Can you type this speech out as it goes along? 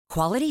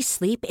Quality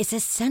sleep is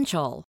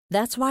essential.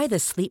 That's why the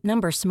Sleep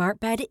Number Smart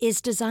Bed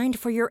is designed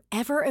for your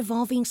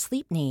ever-evolving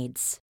sleep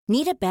needs.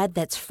 Need a bed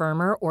that's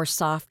firmer or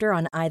softer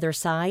on either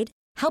side?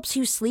 Helps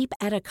you sleep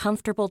at a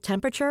comfortable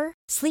temperature?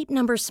 Sleep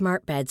Number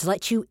Smart Beds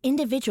let you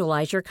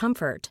individualize your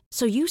comfort,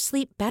 so you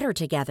sleep better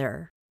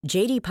together.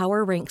 J.D.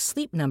 Power ranks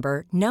Sleep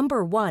Number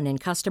number 1 in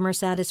customer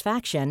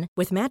satisfaction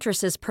with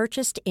mattresses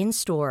purchased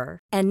in-store.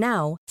 And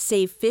now,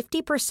 save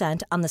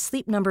 50% on the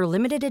Sleep Number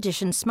Limited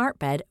Edition Smart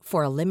Bed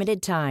for a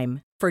limited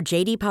time. For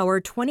J.D. Power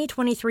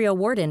 2023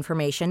 award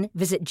information,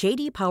 visit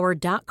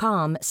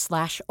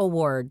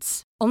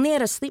jdpower.com/awards. Only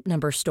at a Sleep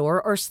Number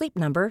store or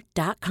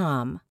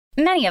sleepnumber.com.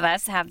 Many of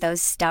us have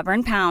those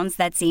stubborn pounds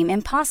that seem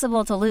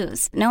impossible to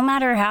lose, no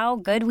matter how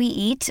good we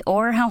eat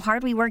or how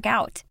hard we work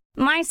out.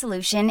 My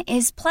solution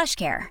is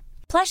PlushCare.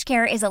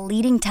 PlushCare is a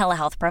leading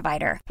telehealth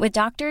provider with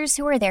doctors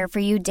who are there for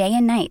you day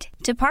and night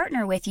to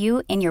partner with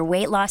you in your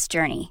weight loss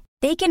journey.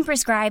 They can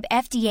prescribe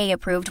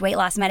FDA-approved weight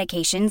loss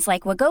medications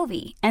like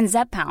Wegovy and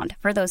Zepbound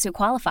for those who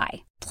qualify.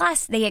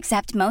 Plus, they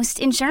accept most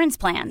insurance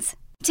plans.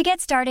 To get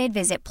started,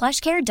 visit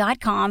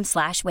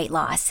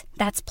plushcare.com/weightloss.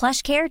 That's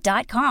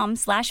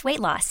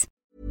plushcare.com/weightloss.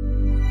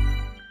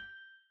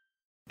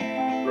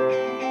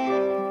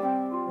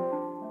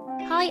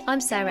 Hi,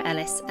 I'm Sarah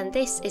Ellis, and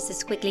this is the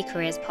Squiggly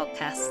Careers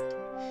podcast.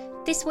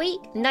 This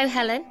week, no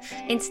Helen.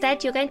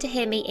 Instead, you're going to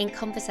hear me in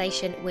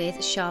conversation with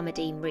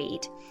Sharmadean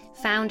Reid,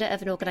 founder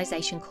of an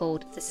organisation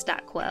called The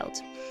Stack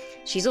World.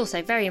 She's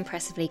also very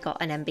impressively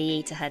got an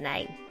MBE to her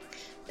name.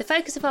 The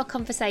focus of our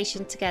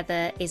conversation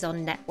together is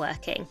on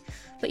networking,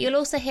 but you'll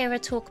also hear her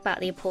talk about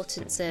the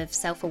importance of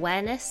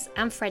self-awareness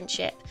and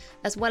friendship,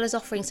 as well as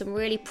offering some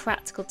really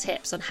practical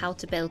tips on how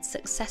to build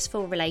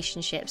successful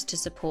relationships to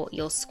support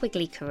your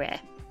squiggly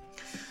career.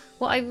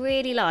 What I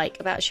really like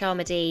about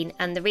Sharmadean,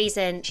 and the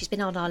reason she's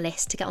been on our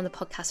list to get on the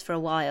podcast for a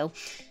while,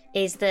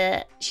 is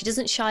that she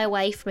doesn't shy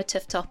away from a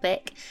tough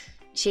topic.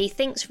 She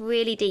thinks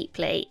really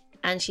deeply,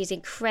 and she's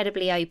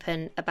incredibly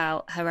open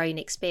about her own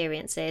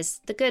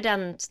experiences, the good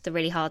and the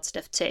really hard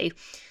stuff too,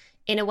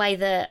 in a way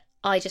that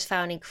I just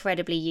found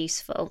incredibly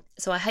useful.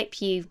 So I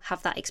hope you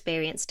have that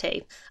experience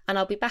too. And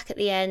I'll be back at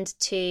the end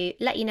to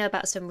let you know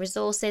about some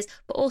resources,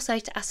 but also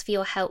to ask for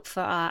your help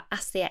for our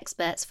Ask the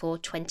Experts for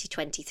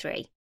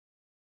 2023.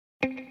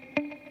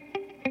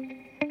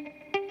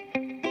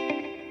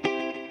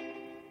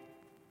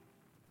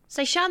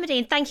 So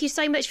Sharmadean, thank you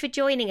so much for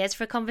joining us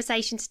for a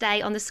conversation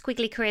today on the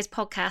Squiggly Careers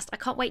podcast. I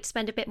can't wait to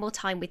spend a bit more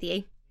time with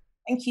you.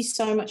 Thank you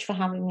so much for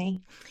having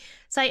me.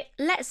 So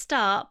let's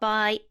start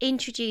by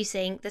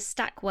introducing the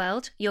Stack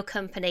World, your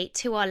company,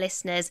 to our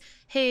listeners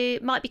who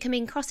might be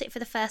coming across it for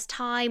the first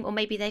time, or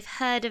maybe they've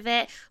heard of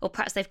it, or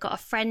perhaps they've got a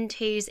friend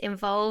who's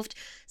involved.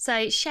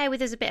 So share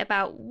with us a bit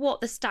about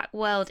what the Stack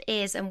World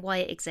is and why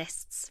it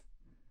exists.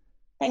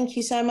 Thank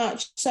you so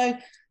much. So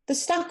the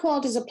Stack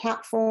World is a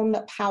platform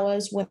that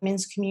powers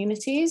women's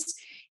communities.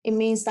 It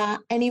means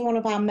that any one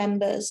of our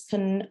members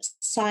can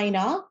sign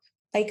up,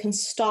 they can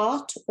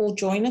start or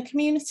join a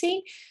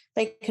community,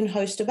 they can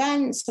host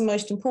events, and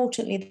most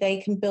importantly,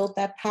 they can build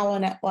their power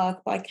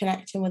network by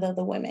connecting with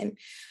other women.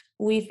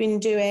 We've been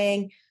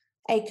doing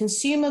a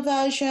consumer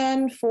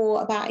version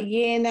for about a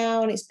year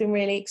now, and it's been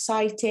really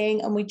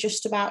exciting. And we're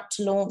just about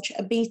to launch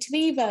a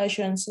B2B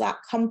version so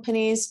that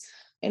companies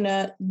in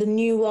the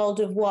new world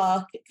of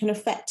work can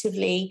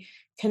effectively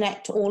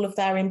connect all of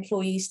their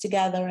employees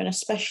together, and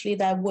especially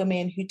their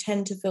women who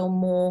tend to feel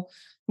more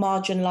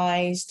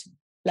marginalized,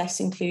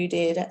 less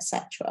included,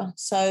 etc.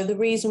 So the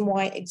reason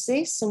why it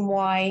exists and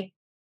why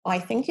I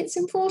think it's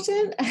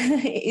important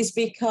is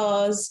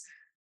because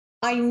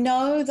I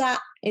know that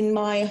in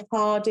my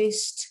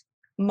hardest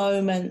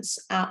moments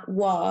at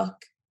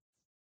work,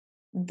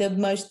 the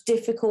most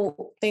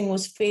difficult thing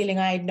was feeling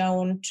I had no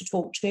one to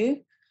talk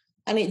to.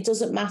 And it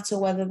doesn't matter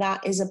whether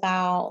that is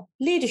about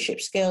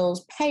leadership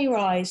skills, pay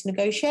rise,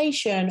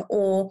 negotiation,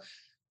 or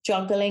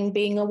juggling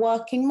being a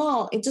working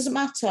mom. It doesn't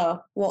matter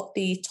what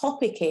the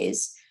topic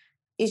is.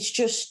 It's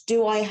just,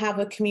 do I have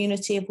a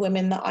community of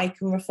women that I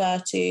can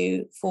refer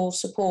to for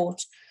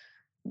support?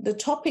 The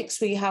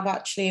topics we have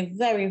actually are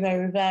very,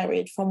 very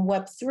varied, from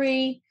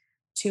Web3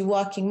 to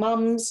working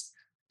mums.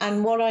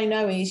 And what I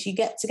know is you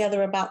get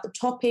together about the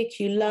topic,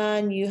 you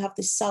learn, you have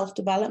this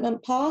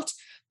self-development part,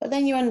 but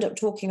then you end up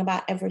talking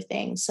about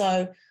everything.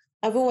 So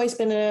I've always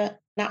been a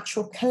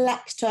natural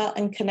collector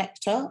and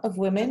connector of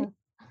women.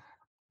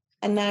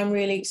 And now I'm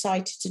really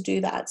excited to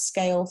do that at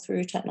scale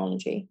through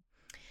technology.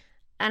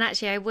 And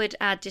actually, I would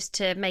add, just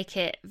to make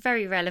it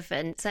very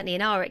relevant, certainly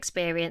in our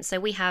experience, so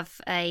we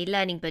have a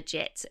learning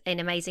budget in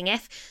Amazing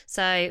If.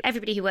 So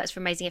everybody who works for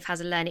Amazing If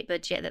has a learning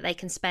budget that they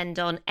can spend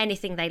on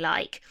anything they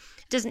like.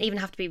 It doesn't even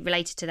have to be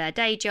related to their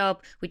day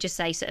job. We just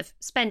say sort of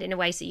spend it in a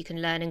way so you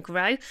can learn and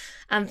grow.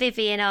 And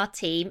Vivi and our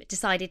team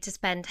decided to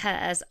spend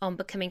hers on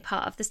becoming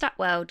part of the Stack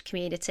World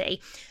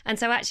community. And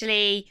so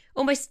actually,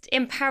 almost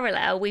in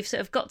parallel, we've sort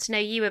of got to know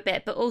you a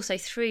bit, but also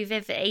through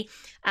Vivi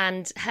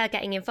and her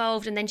getting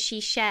involved. And then she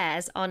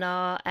shares on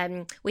our,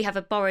 we have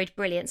a Borrowed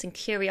Brilliance and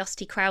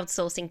Curiosity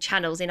crowdsourcing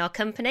channels in our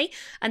company.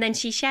 And then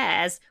she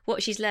shares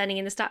what she's learning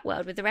in the Stack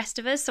world with the rest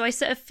of us. So I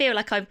sort of feel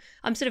like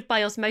I'm sort of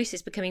by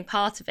osmosis becoming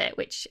part of it,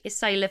 which is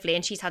so lovely.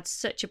 And she's had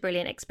such a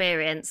brilliant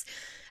experience.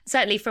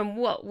 Certainly from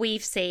what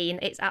we've seen,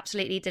 it's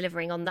absolutely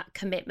delivering on that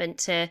commitment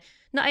to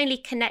not only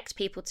connect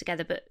people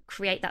together, but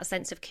create that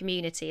sense of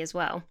community as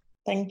well.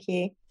 Thank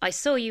you. I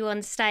saw you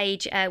on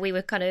stage. We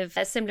were kind of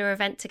a similar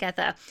event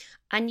together,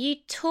 and you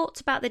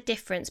talked about the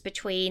difference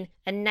between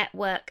a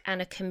network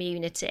and a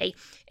community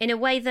in a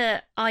way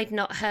that I'd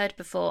not heard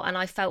before and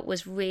I felt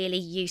was really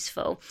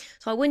useful.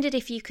 So I wondered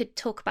if you could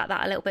talk about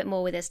that a little bit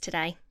more with us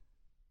today.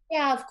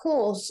 Yeah, of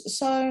course.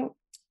 So,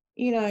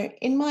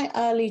 in my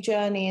early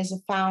journey as a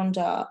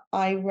founder,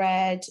 I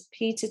read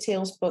Peter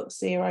Thiel's book,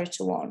 0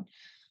 to 1.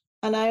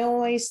 And I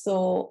always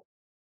thought,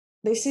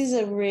 this is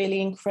a really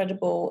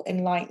incredible,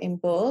 enlightening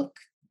book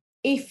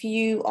if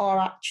you are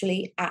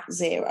actually at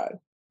 0.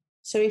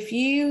 So if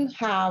you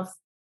have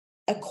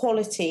a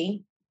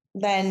quality,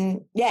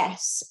 then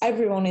yes,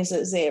 everyone is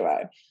at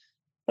 0.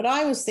 But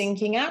I was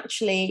thinking,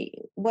 actually,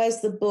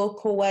 where's the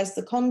book or where's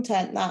the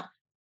content that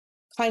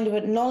kind of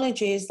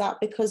acknowledges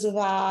that because of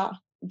our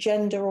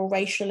gender or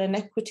racial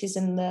inequities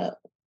in the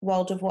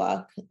world of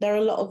work, there are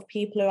a lot of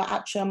people who are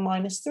actually on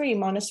 -3,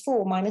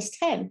 -4,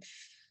 -10.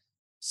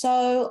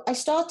 So I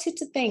started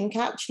to think,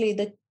 actually,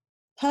 the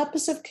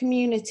purpose of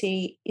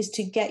community is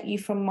to get you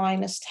from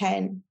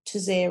 -10 to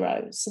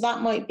 0. So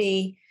that might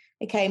be,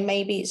 okay,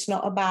 maybe it's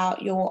not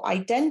about your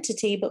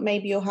identity, but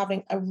maybe you're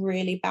having a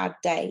really bad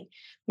day.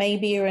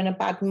 Maybe you're in a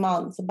bad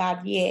month, a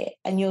bad year,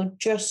 and you're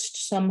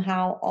just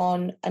somehow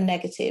on a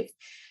negative.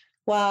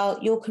 Well,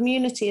 your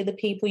community are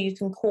the people you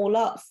can call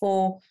up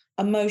for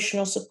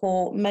emotional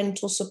support,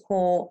 mental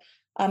support,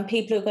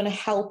 people who are going to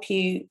help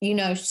you,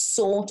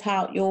 sort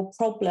out your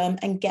problem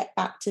and get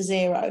back to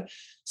 0.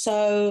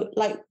 So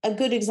like a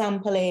good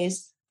example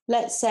is,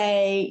 let's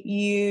say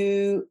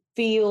you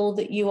feel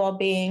that you are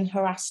being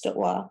harassed at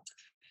work.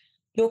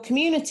 Your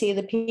community,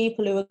 the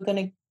people who are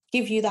going to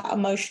give you that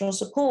emotional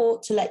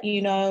support to let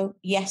you know,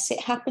 yes, it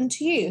happened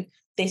to you.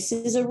 This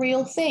is a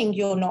real thing.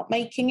 You're not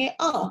making it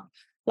up.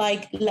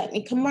 Like, let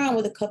me come around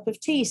with a cup of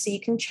tea so you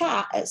can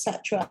chat,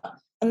 etc.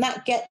 And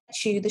that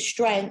gets you the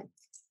strength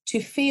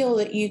to feel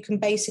that you can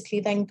basically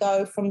then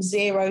go from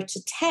 0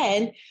 to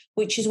 10,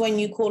 which is when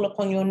you call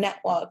upon your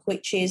network,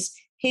 which is,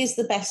 here's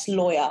the best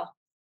lawyer.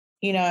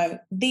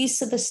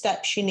 These are the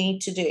steps you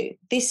need to do.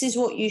 This is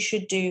what you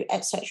should do,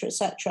 etc.,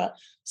 etc.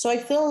 So I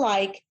feel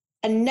like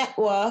a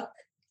network,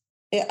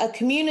 a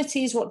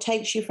community is what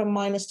takes you from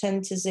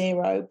 -10 to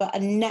 0, but a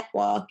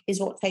network is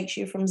what takes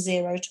you from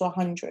 0 to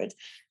 100.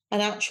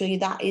 And actually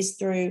that is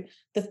through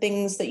the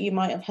things that you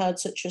might have heard,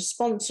 such as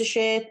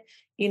sponsorship,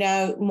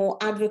 more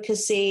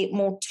advocacy,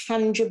 more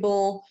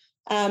tangible.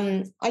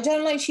 I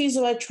don't like to use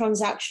the word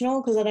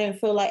transactional because I don't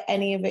feel like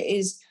any of it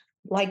is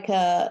like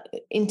a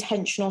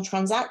intentional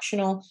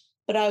transactional,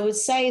 but I would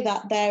say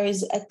that there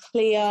is a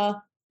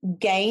clear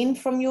gain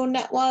from your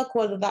network,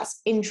 whether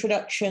that's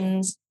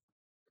introductions,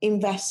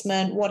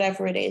 investment,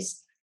 whatever it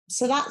is.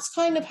 So that's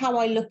kind of how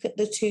I look at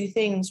the two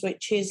things,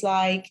 which is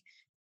like,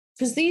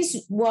 because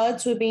these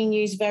words were being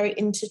used very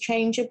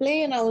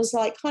interchangeably. And I was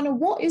like, kind of,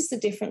 what is the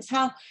difference?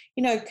 How,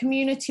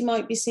 community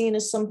might be seen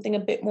as something a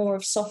bit more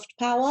of soft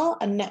power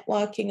and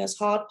networking as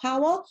hard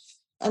power.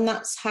 And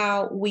that's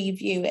how we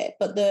view it.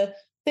 But the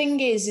thing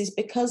is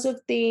because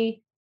of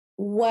the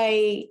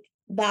way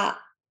that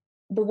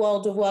the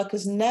world of work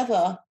has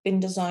never been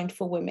designed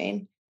for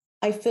women,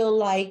 I feel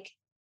like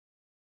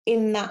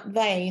in that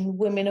vein,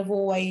 women have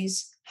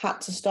always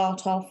had to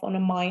start off on a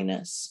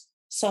minus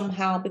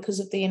somehow because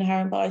of the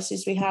inherent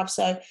biases we have.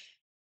 So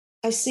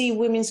I see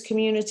women's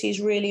community is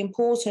really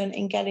important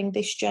in getting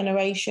this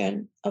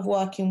generation of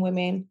working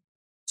women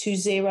to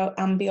 0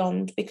 and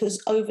beyond,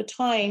 because over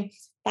time,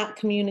 that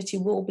community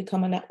will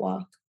become a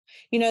network.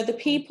 The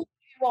people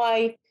who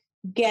I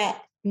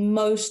get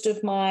most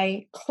of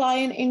my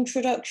client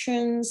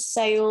introductions,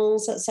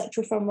 sales,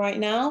 etc. from right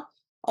now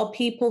are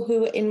people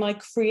who are in my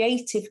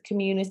creative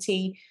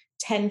community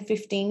 10,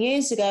 15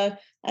 years ago.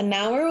 And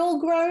now we're all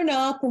grown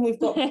up and we've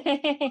got, and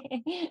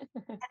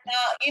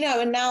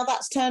now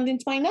that's turned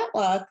into my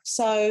network.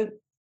 So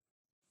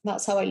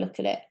that's how I look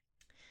at it.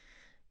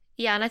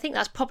 Yeah, and I think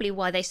that's probably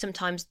why they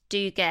sometimes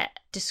do get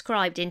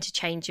described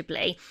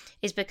interchangeably,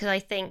 is because I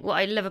think what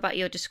I love about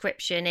your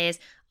description is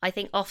I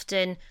think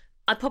often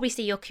I probably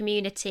see your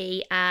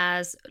community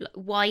as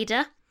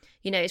wider.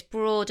 It's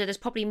broader. There's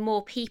probably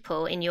more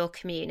people in your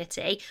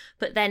community,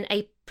 but then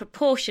a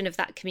proportion of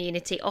that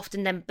community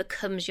often then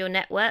becomes your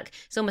network.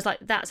 It's almost like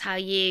that's how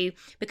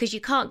because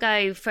you can't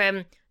go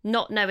from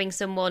not knowing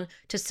someone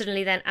to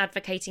suddenly then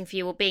advocating for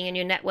you or being in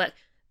your network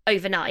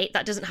overnight.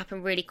 That doesn't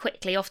happen really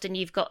quickly. Often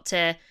you've got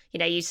to,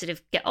 you sort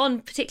of get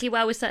on particularly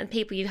well with certain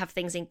people. You have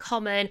things in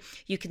common.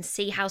 You can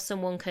see how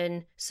someone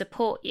can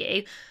support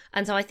you.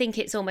 And so I think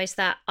it's almost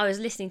that I was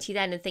listening to you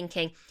then and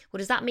thinking, well,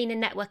 does that mean a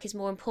network is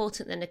more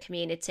important than a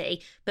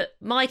community? But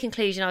my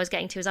conclusion I was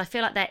getting to is I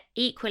feel like they're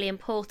equally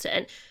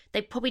important.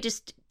 They probably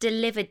just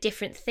deliver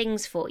different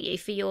things for you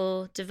for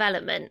your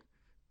development.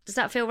 Does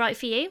that feel right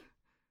for you?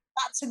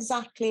 That's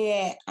exactly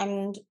it.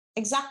 And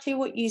exactly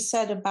what you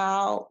said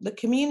about the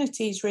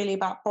community is really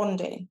about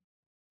bonding.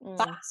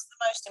 That's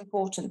the most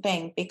important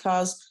thing,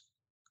 because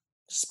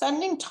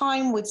spending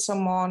time with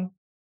someone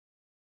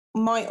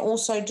might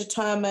also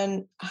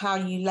determine how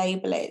you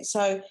label it.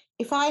 So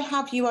if I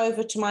have you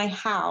over to my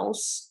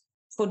house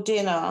for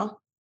dinner,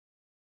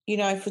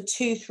 for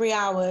 2-3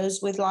 hours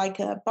with like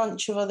a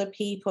bunch of other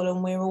people,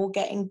 and we're all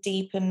getting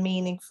deep and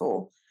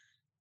meaningful,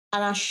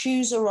 and our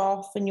shoes are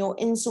off and you're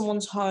in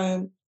someone's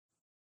home,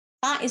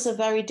 that is a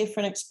very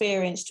different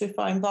experience to if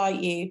I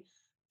invite you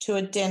to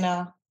a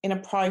dinner in a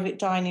private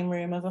dining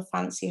room of a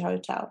fancy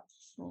hotel.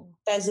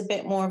 There's a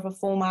bit more of a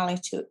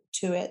formality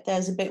to it.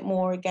 There's a bit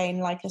more, again,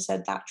 like I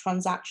said, that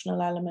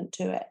transactional element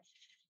to it.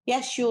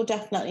 Yes, you're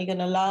definitely going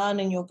to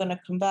learn and you're going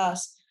to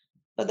converse,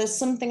 but there's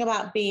something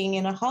about being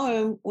in a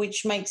home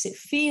which makes it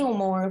feel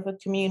more of a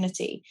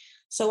community.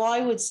 So I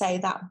would say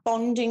that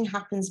bonding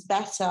happens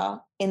better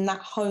in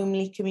that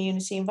homely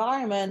community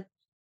environment.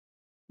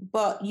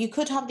 But you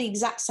could have the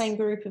exact same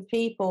group of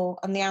people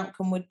and the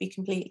outcome would be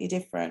completely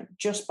different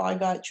just by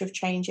virtue of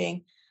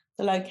changing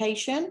the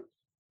location.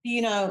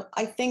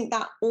 I think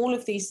that all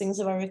of these things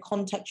are very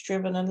context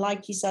driven. And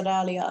like you said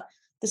earlier,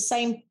 the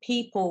same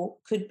people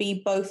could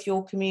be both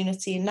your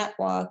community and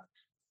network,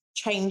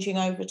 changing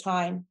over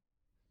time.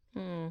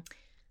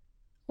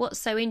 What's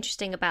so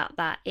interesting about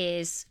that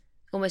is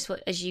almost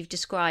what, as you've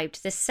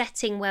described, the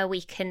setting where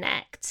we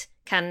connect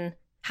can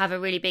have a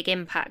really big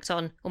impact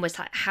on almost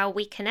like how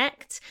we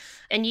connect.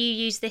 And you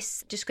use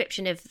this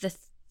description of the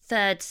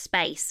third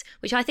space,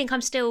 which I think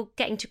I'm still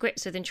getting to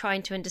grips with and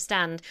trying to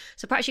understand.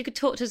 So perhaps you could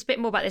talk to us a bit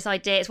more about this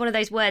idea. It's one of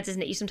those words,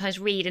 isn't it? You sometimes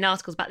read in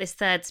articles about this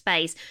third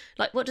space.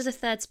 Like, what does a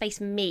third space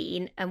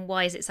mean and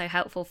why is it so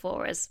helpful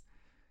for us?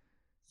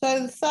 So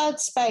the third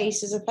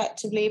space is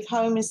effectively, if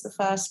home is the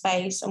first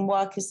space and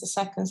work is the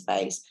second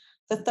space,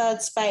 the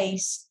third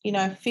space,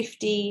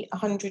 50,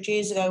 100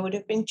 years ago would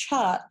have been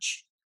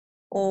church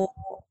or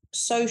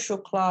social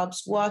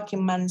clubs,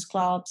 working men's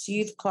clubs,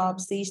 youth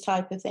clubs, these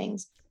type of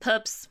things.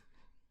 Pubs.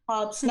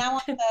 Now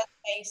our third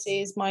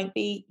spaces might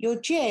be your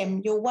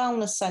gym, your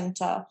wellness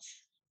centre.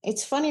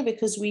 It's funny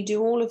because we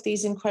do all of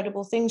these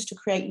incredible things to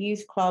create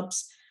youth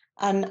clubs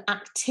and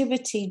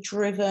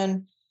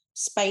activity-driven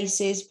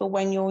spaces for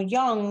when you're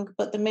young,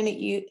 but the minute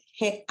you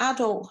hit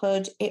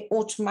adulthood, it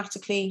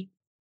automatically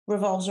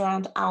revolves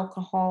around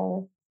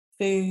alcohol,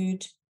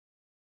 food,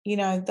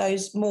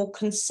 those more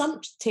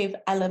consumptive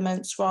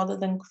elements rather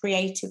than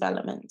creative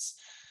elements.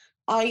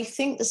 I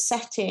think the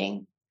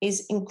setting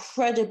is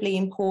incredibly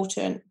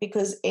important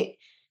because it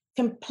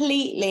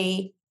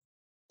completely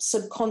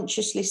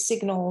subconsciously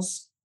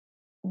signals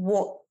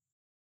what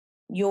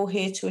you're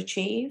here to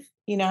achieve,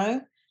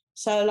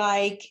 So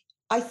like,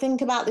 I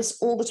think about this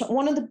all the time.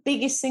 One of the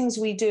biggest things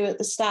we do at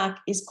the Stack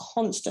is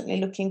constantly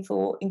looking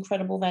for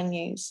incredible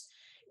venues,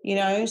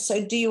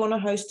 So do you want to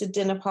host a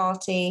dinner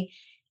party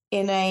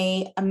in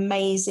a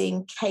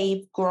amazing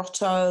cave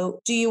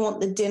grotto? Do you want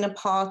the dinner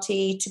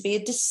party to be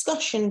a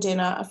discussion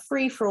dinner, a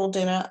free-for-all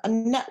dinner, a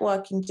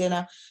networking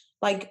dinner?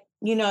 Like,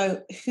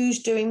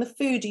 who's doing the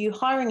food? Are you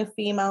hiring a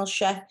female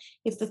chef?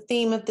 If the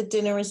theme of the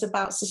dinner is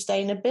about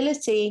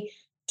sustainability,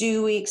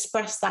 do we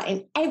express that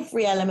in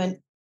every element,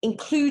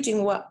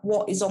 including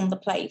what is on the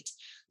plate?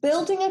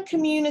 Building a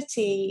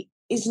community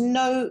is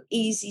no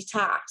easy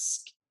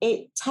task.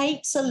 It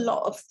takes a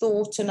lot of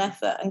thought and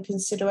effort and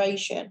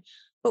consideration.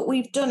 But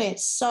we've done it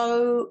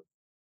so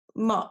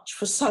much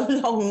for so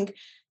long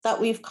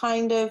that we've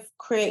kind of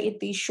created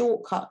these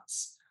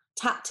shortcuts,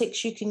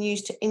 tactics you can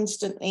use to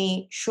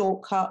instantly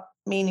shortcut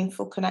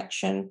meaningful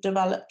connection,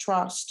 develop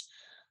trust.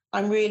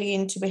 I'm really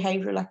into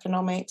behavioral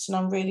economics and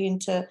I'm really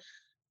into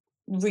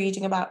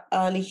reading about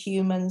early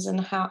humans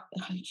and how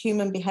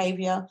human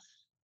behavior.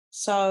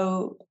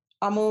 So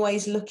I'm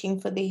always looking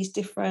for these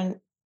different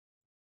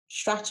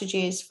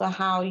strategies for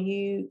how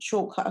you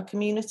shortcut a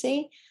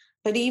community.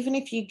 But even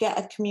if you get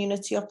a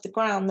community off the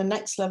ground, the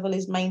next level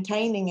is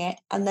maintaining it.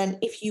 And then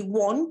if you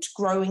want,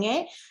 growing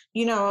it.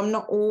 I'm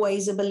not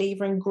always a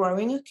believer in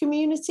growing a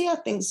community. I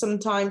think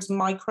sometimes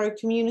micro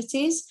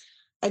communities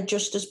are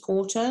just as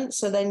important.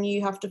 So then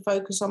you have to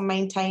focus on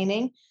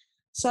maintaining.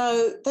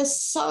 So there's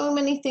so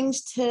many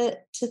things to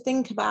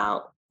think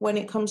about when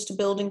it comes to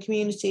building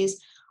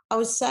communities. I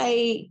would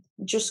say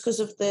just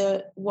because of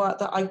the work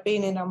that I've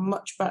been in, I'm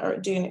much better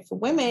at doing it for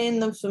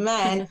women than for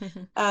men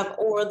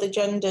or other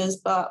genders.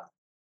 But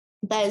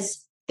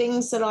there's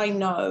things that I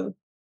know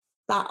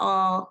that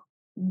are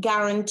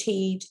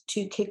guaranteed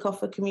to kick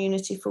off a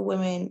community for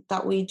women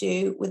that we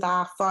do with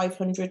our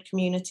 500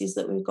 communities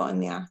that we've got in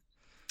the app.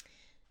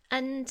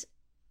 And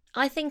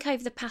I think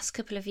over the past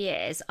couple of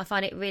years, I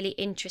find it really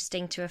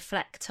interesting to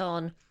reflect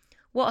on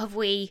what have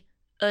we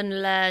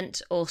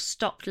unlearned or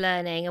stopped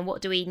learning and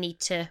what do we need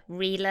to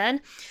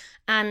relearn.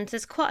 And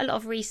there's quite a lot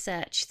of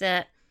research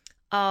that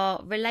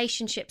our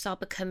relationships are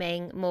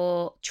becoming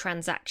more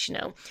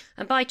transactional.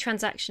 And by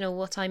transactional,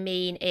 what I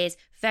mean is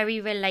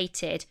very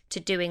related to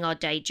doing our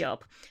day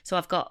job. So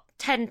I've got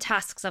 10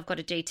 tasks I've got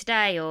to do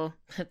today or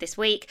this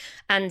week,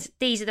 and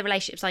these are the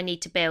relationships I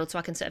need to build so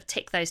I can sort of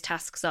tick those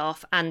tasks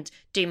off and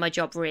do my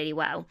job really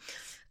well.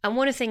 And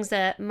one of the things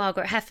that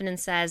Margaret Heffernan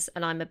says,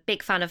 and I'm a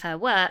big fan of her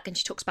work, and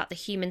she talks about the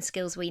human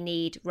skills we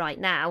need right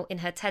now in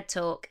her TED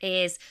Talk,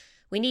 is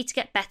we need to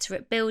get better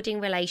at building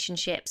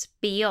relationships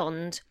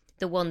beyond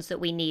the ones that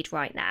we need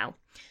right now.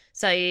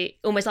 So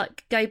almost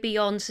like go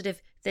beyond sort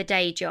of the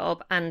day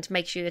job and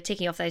make sure you're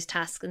ticking off those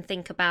tasks and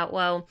think about,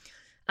 well,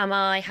 am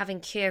I having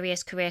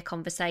curious career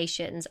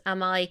conversations?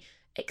 Am I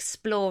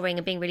exploring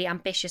and being really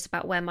ambitious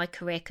about where my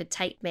career could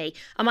take me?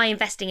 Am I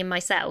investing in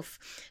myself?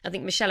 I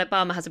think Michelle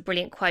Obama has a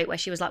brilliant quote where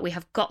she was like, we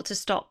have got to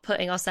stop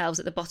putting ourselves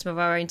at the bottom of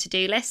our own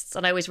to-do lists.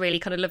 And I always really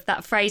kind of love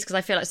that phrase because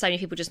I feel like so many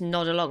people just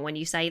nod along when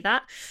you say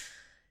that.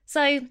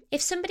 So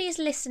if somebody is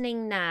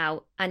listening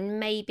now and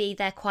maybe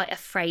they're quite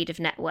afraid of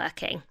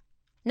networking,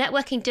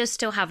 networking does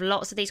still have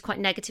lots of these quite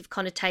negative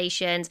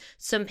connotations.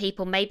 Some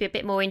people, maybe a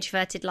bit more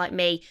introverted like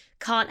me,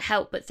 can't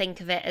help but think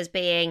of it as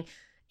being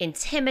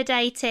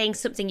intimidating,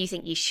 something you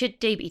think you should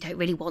do, but you don't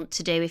really want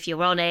to do if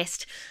you're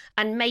honest.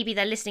 And maybe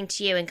they're listening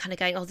to you and kind of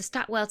going, oh, the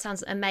stat world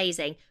sounds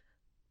amazing,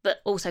 but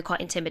also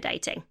quite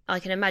intimidating. I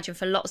can imagine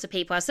for lots of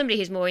people, as somebody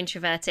who's more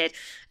introverted,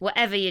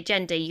 whatever your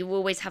gender, you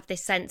always have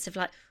this sense of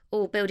like,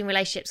 oh, building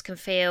relationships can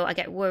feel, I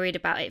get worried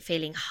about it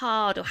feeling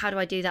hard, or how do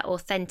I do that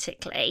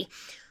authentically?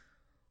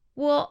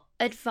 What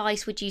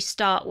advice would you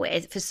start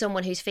with for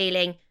someone who's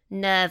feeling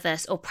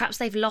nervous, or perhaps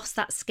they've lost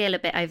that skill a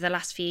bit over the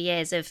last few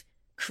years of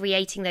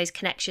creating those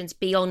connections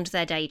beyond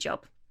their day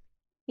job?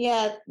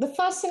 Yeah, the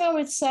first thing I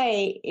would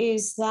say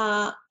is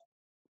that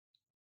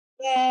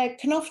there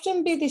can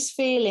often be this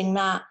feeling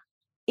that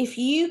if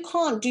you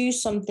can't do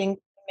something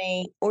for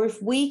me, or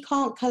if we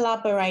can't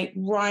collaborate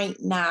right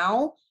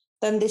now,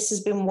 then this has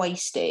been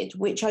wasted,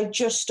 which I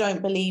just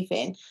don't believe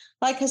in.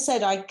 Like I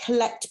said, I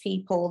collect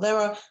people. There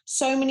are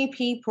so many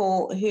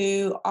people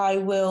who I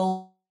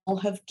will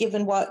have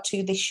given work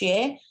to this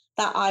year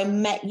that I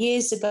met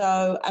years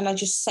ago, and I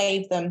just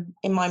saved them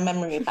in my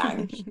memory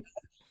bank.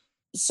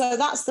 So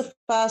that's the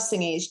first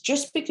thing, is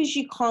just because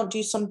you can't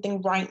do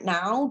something right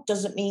now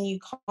doesn't mean you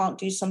can't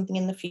do something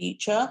in the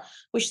future,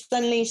 which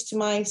then leads to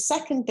my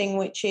second thing,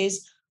 which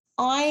is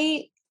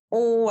I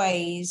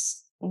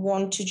always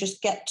want to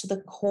just get to the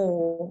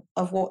core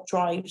of what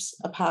drives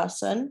a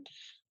person.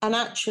 And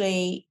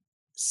actually,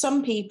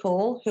 some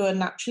people who are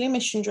naturally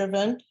mission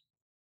driven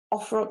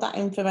offer up that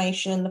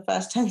information in the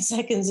first 10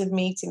 seconds of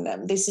meeting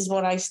them. This is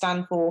what I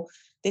stand for.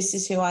 This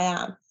is who I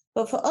am.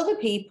 But for other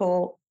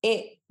people,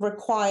 it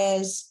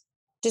requires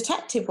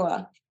detective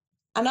work.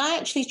 And I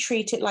actually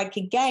treat it like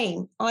a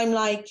game. I'm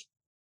like,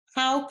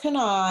 how can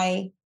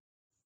I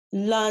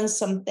learn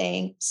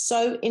something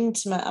so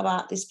intimate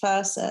about this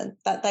person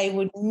that they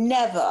would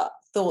never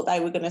thought they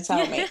were going to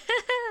tell me?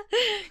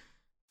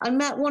 I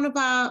met one of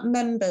our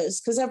members,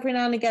 because every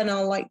now and again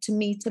I'll like to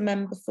meet a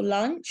member for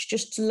lunch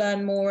just to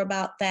learn more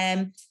about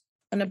them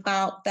and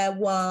about their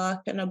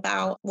work and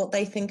about what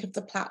they think of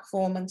the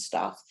platform and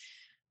stuff.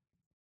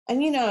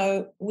 And, you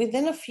know,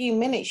 within a few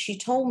minutes, she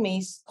told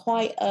me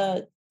quite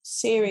a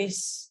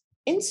serious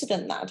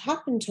incident that had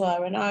happened to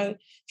her. And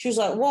she was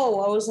like, whoa,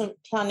 I wasn't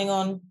planning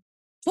on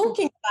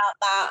talking about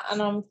that.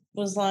 And I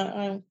was like,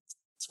 oh,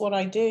 it's what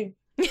I do.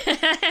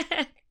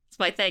 It's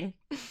my thing.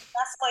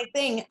 That's my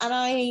thing. And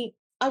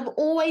I've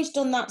always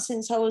done that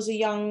since I was a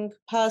young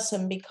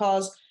person,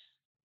 because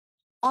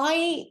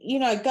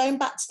going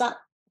back to that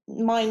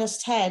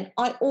 -10,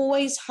 I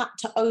always had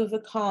to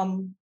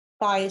overcome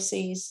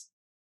biases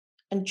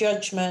and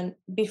judgment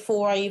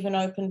before I even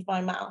opened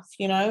my mouth.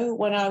 You know,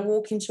 when I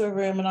walk into a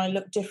room and I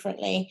look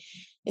differently,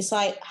 it's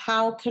like,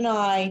 how can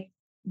I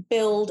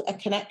build a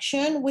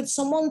connection with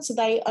someone so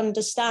they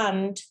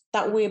understand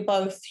that we're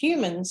both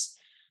humans?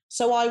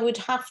 So I would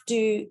have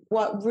to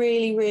work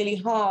really, really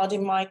hard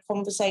in my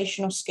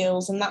conversational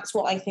skills. And that's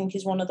what I think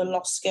is one of the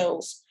lost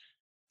skills,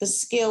 the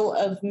skill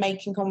of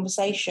making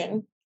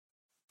conversation.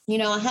 You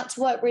know, I had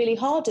to work really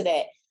hard at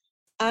it.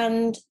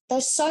 And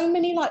there's so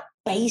many like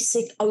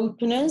basic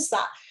openers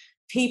that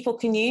people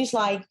can use.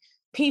 Like,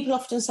 people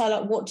often say,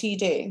 like, what do you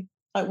do?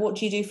 Like, what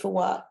do you do for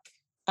work?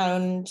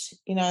 And,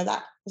 you know,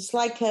 that it's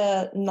like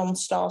a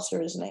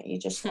non-starter, isn't it? You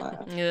just like,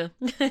 yeah.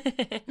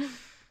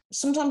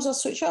 Sometimes I'll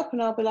switch up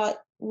and I'll be like,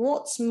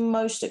 what's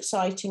most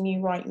exciting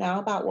you right now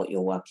about what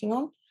you're working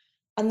on?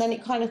 And then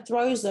it kind of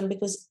throws them,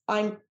 because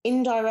I'm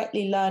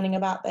indirectly learning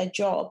about their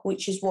job,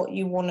 which is what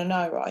you want to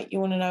know, right? You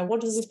want to know, what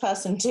does this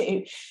person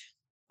do?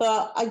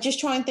 But I just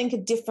try and think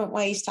of different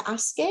ways to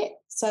ask it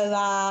so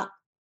that,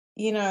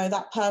 you know,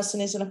 that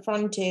person isn't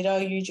affronted. Oh,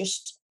 you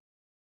just,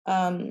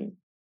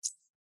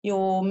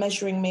 you're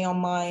measuring me on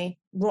my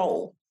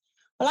role.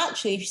 Well,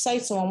 actually, if you say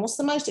to someone, what's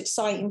the most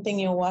exciting thing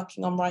you're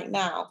working on right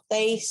now?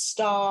 They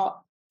start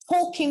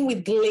talking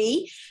with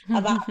glee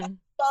about a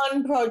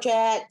fun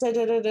project, da,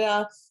 da, da,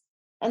 da.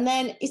 And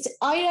then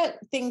I don't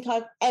think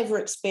I've ever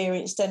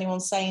experienced anyone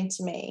saying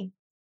to me,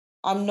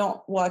 I'm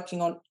not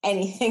working on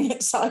anything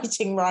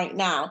exciting right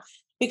now,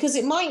 because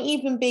it might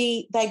even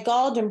be their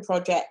garden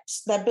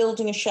projects. They're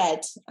building a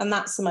shed, and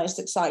that's the most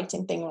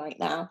exciting thing right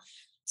now.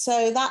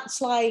 So that's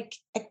like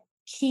a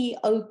key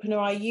opener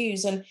I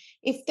use. And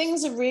if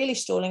things are really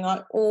stalling,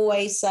 I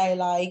always say,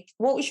 like,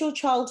 what was your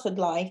childhood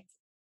like?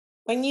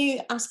 When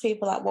you ask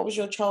people, like, what was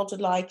your childhood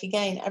like?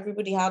 Again,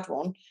 everybody had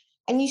one.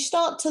 And you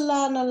start to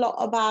learn a lot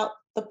about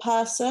the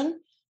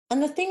person.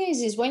 And the thing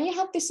is when you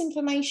have this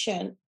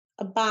information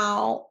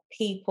about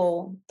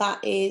people that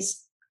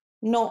is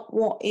not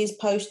what is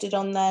posted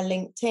on their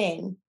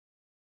LinkedIn,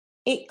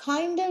 it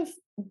kind of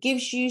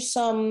gives you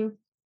some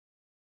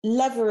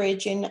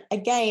leverage in,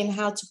 again,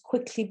 how to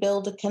quickly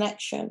build a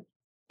connection.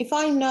 If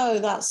I know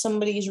that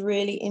somebody is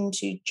really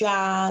into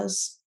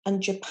jazz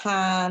and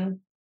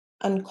Japan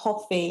and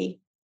coffee,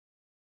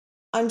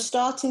 I'm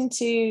starting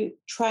to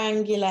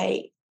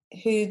triangulate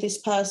who this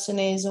person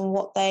is and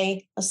what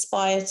they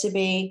aspire to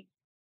be,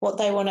 what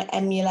they want to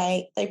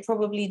emulate. They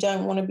probably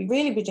don't want to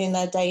really be doing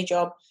their day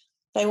job.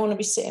 They want to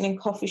be sitting in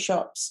coffee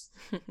shops,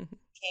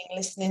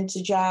 listening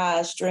to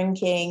jazz,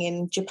 drinking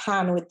in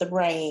Japan with the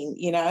brain,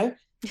 you know?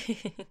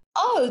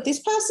 Oh, this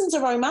person's a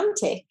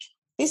romantic.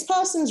 This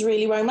person's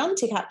really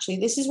romantic, actually.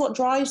 This is what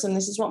drives them.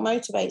 This is what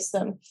motivates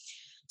them.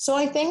 So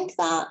I think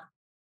that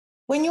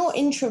when you're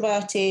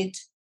introverted,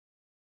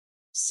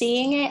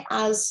 seeing it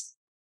as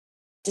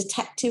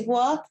detective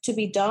work to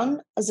be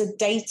done, as a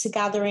data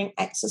gathering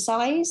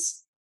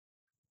exercise,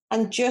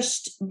 and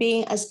just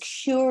being as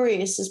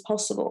curious as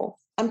possible.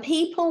 And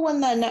people, when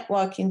they're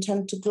networking,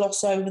 tend to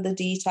gloss over the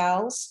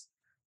details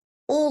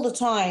all the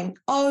time.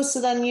 Oh, so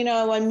then, you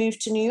know, I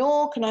moved to New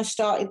York and I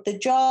started the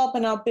job,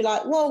 and I'll be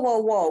like, whoa, whoa,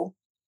 whoa.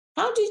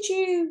 How did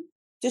you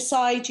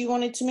decide you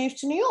wanted to move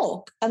to New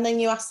York? And then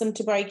you ask them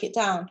to break it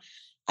down.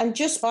 And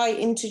just by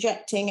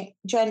interjecting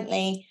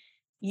gently,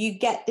 you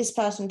get this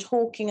person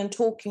talking and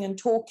talking and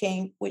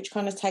talking, which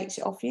kind of takes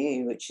it off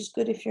you, which is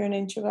good if you're an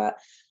introvert.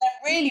 And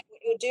really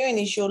what you're doing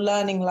is you're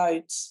learning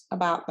loads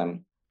about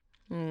them.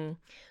 And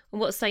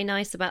what's so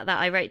nice about that,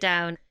 I wrote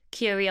down,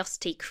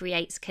 curiosity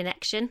creates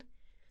connection.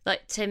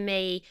 Like, to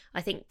me,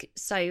 I think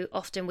so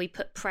often we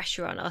put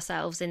pressure on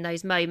ourselves in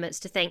those moments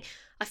to think,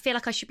 I feel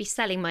like I should be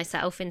selling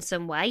myself in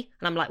some way.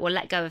 And I'm like, well,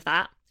 let go of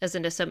that as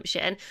an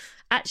assumption.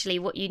 Actually,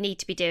 what you need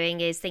to be doing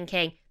is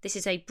thinking, this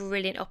is a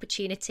brilliant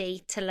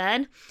opportunity to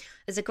learn.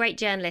 There's a great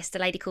journalist, a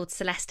lady called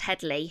Celeste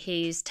Headley,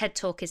 whose TED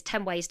Talk is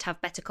 10 Ways to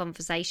Have Better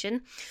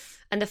Conversation.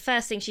 And the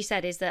first thing she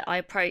said is that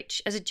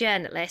as a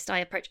journalist, I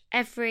approach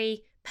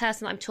every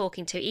person I'm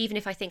talking to, even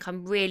if I think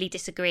I'm really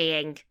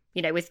disagreeing,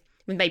 you know, with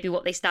maybe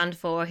what they stand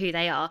for or who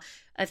they are,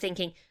 of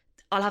thinking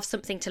I'll have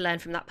something to learn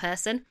from that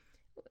person,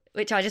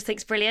 which I just think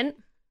is brilliant.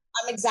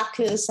 I'm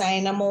exactly the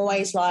same. I'm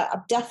always like,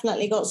 I've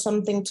definitely got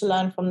something to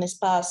learn from this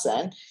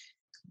person.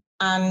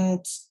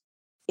 And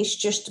it's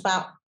just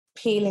about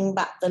peeling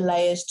back the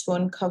layers to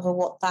uncover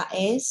what that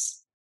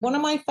is. One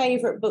of my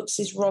favourite books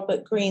is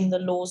Robert Greene, The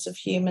Laws of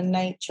Human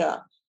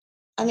Nature.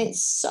 And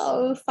it's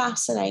so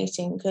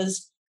fascinating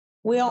because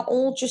we are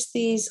all just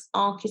these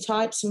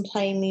archetypes and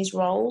playing these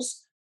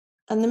roles.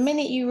 And the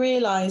minute you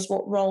realise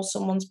what role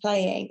someone's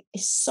playing,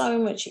 it's so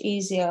much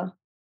easier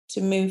to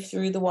move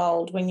through the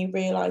world when you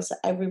realise that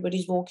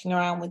everybody's walking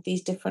around with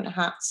these different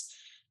hats,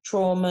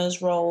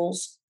 traumas,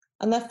 roles,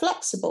 and they're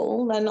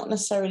flexible. They're not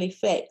necessarily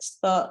fixed,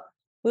 but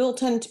we all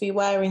tend to be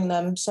wearing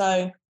them.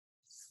 So,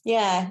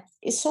 yeah,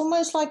 it's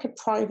almost like a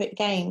private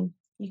game.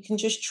 You can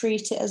just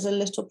treat it as a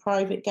little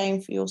private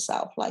game for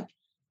yourself. Like,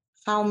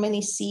 how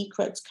many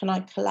secrets can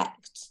I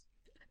collect?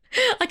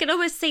 I can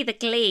almost see the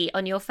glee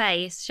on your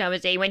face,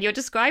 Sharmadean, when you're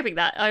describing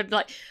that.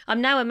 I'm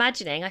now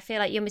imagining, I feel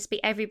like you must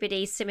be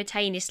everybody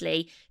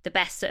simultaneously, the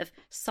best sort of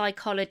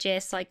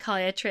psychologist,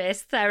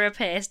 psychiatrist,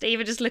 therapist,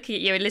 even just looking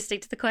at you and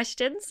listening to the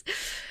questions.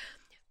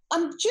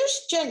 I'm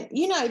just,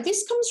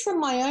 this comes from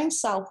my own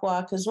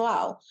self-work as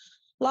well.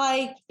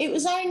 Like, it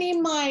was only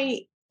in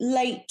my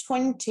late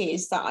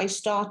 20s that I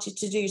started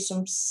to do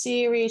some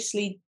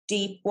seriously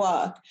deep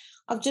work.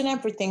 I've done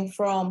everything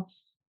from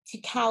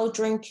cacao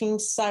drinking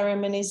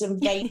ceremonies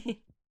and vaping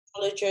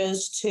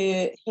colleges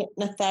to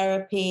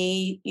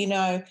hypnotherapy,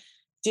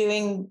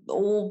 doing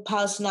all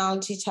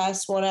personality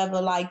tests,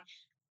 whatever. Like,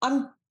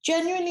 I'm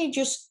genuinely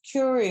just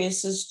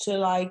curious as to,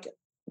 like,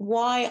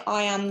 why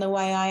I am the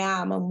way I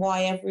am and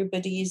why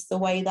everybody is the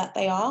way that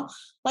they are.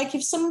 Like,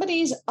 if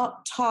somebody's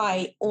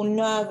uptight or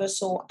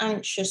nervous or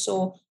anxious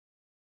or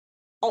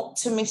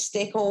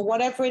optimistic or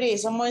whatever it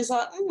is, I'm always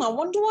like, I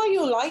wonder why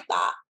you're like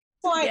that.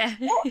 Like, yeah.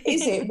 What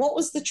is it? What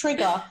was the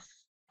trigger?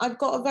 I've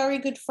got a very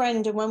good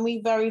friend, and when we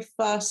very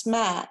first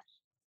met,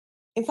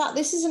 in fact,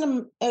 this is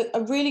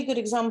a really good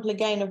example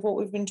again of what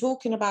we've been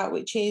talking about,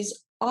 which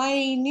is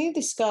I knew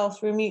this girl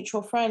through a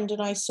mutual friend,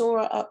 and I saw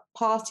her at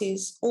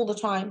parties all the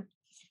time.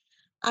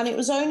 And it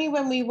was only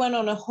when we went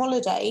on a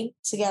holiday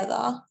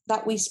together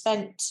that we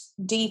spent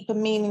deep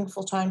and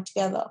meaningful time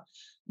together.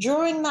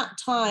 During that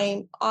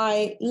time,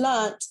 I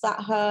learnt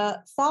that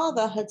her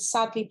father had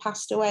sadly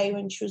passed away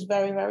when she was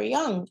very, very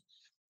young.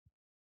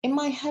 In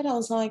my head, I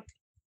was like,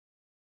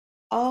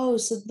 oh,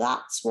 so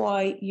that's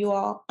why you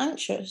are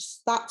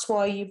anxious. That's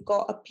why you've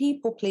got a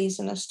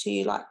people-pleasingness to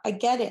you. Like, I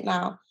get it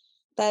now.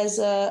 There's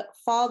a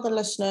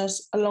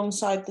fatherlessness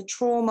alongside the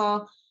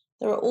trauma.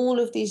 There are all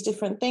of these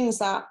different things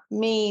that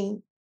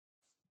mean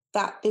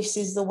that this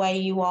is the way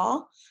you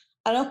are.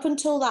 And up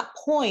until that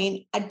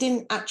point, I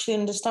didn't actually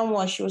understand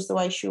why she was the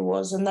way she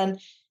was. And then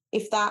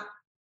if that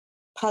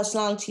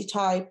personality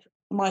type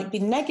might be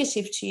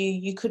negative to you,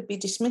 you could be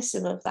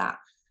dismissive of that.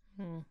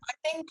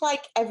 I think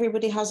like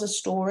everybody has a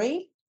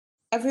story.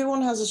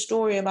 Everyone has a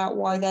story about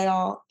why they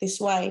are this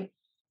way.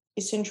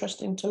 It's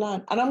interesting to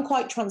learn. And I'm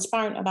quite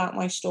transparent about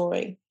my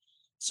story.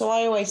 So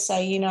I always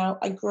say, you know,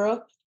 I grew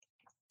up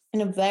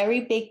in a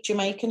very big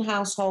Jamaican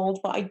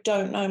household, but I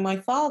don't know my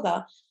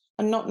father.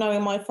 And not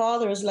knowing my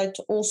father has led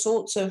to all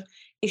sorts of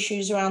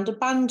issues around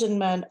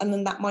abandonment. And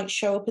then that might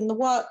show up in the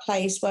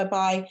workplace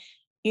whereby,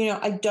 you know,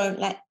 I don't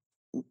let,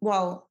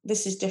 well,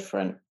 this is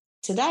different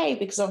today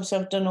because obviously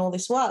I've done all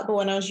this work. But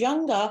when I was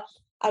younger,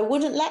 I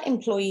wouldn't let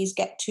employees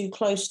get too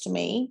close to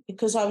me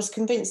because I was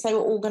convinced they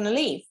were all going to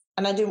leave.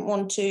 And I didn't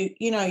want to,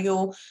 you know,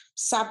 you're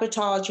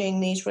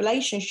sabotaging these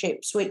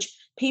relationships, which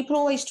people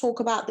always talk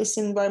about this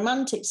in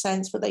romantic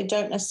sense, but they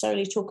don't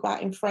necessarily talk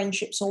about in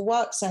friendships or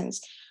work sense.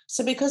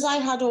 So because I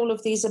had all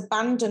of these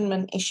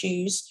abandonment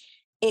issues,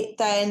 it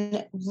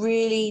then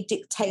really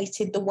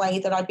dictated the way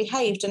that I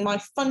behaved. And my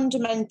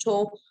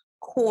fundamental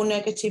core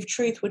negative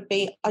truth would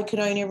be I can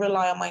only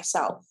rely on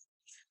myself.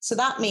 So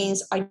that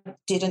means I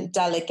didn't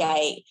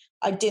delegate.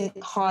 I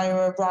didn't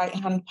hire a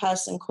right-hand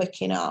person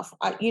quick enough.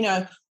 You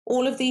know,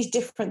 all of these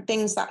different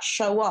things that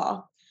show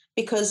up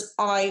because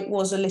I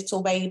was a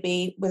little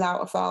baby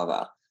without a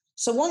father.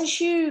 So once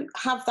you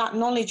have that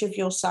knowledge of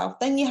yourself,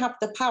 then you have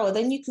the power.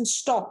 Then you can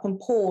stop and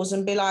pause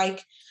and be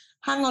like,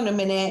 hang on a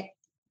minute.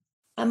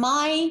 Am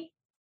I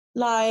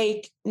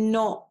like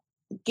not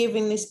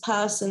giving this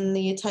person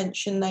the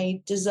attention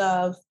they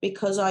deserve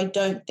because I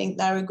don't think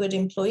they're a good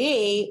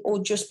employee,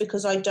 or just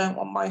because I don't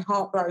want my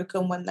heart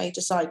broken when they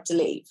decide to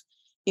leave,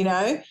 you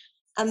know?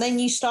 And then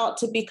you start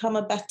to become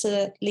a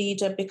better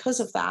leader because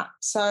of that.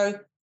 So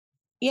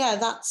yeah,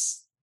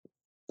 that's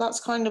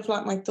kind of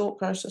like my thought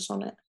process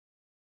on it.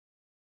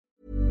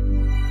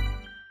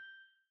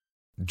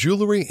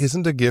 Jewelry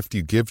isn't a gift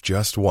you give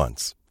just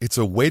once. It's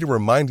a way to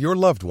remind your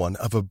loved one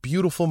of a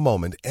beautiful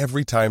moment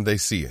every time they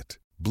see it.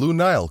 Blue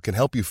Nile can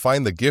help you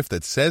find the gift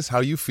that says how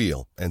you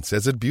feel and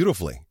says it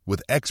beautifully,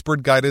 with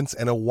expert guidance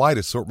and a wide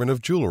assortment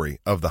of jewelry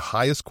of the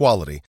highest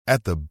quality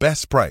at the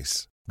best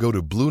price. Go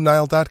to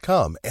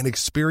BlueNile.com and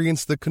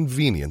experience the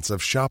convenience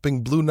of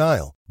shopping Blue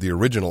Nile, the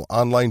original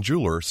online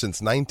jeweler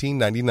since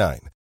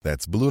 1999.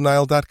 That's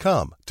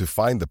BlueNile.com to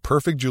find the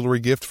perfect jewelry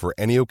gift for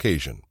any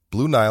occasion.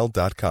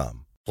 BlueNile.com.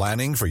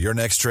 Planning for your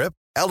next trip?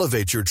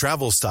 Elevate your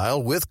travel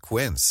style with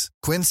Quince.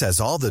 Quince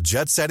has all the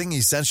jet-setting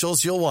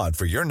essentials you'll want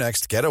for your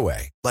next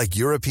getaway, like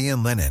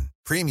European linen,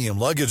 premium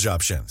luggage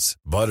options,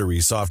 buttery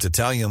soft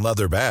Italian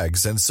leather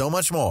bags, and so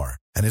much more.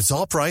 And it's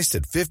all priced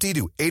at 50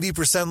 to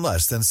 80%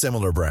 less than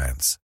similar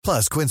brands.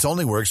 Plus, Quince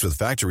only works with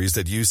factories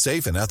that use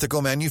safe and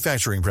ethical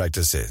manufacturing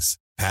practices.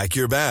 Pack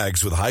your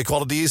bags with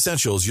high-quality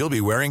essentials you'll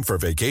be wearing for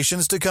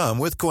vacations to come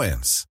with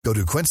Quince. Go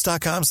to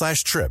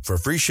quince.com/trip for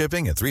free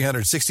shipping and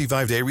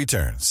 365-day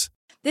returns.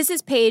 This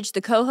is Paige,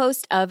 the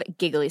co-host of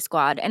Giggly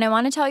Squad, and I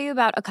want to tell you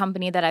about a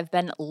company that I've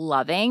been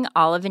loving,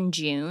 Olive &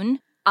 June.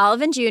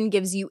 Olive & June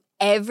gives you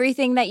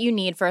everything that you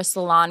need for a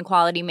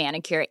salon-quality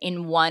manicure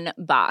in one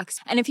box.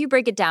 And if you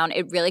break it down,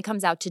 it really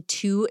comes out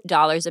to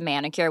 $2 a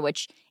manicure,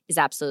 which is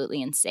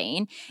absolutely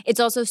insane. It's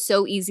also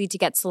so easy to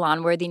get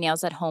salon-worthy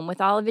nails at home with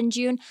Olive &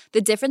 June.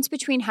 The difference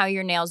between how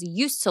your nails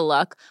used to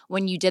look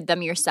when you did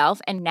them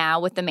yourself and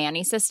now with the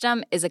Mani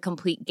system is a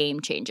complete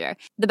game changer.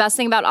 The best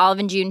thing about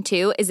Olive & June,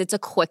 too, is it's a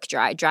quick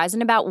dry. Dries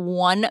in about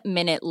 1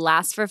 minute,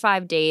 lasts for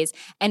 5 days,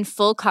 and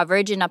full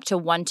coverage in up to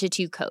 1 to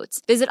 2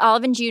 coats. Visit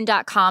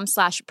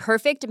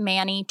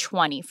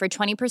oliveandjune.com/perfectmani20 for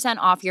 20%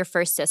 off your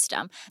first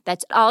system.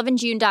 That's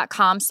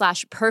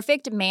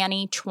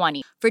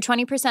oliveandjune.com/perfectmani20 for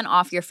 20%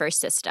 off your first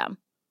system. Yeah,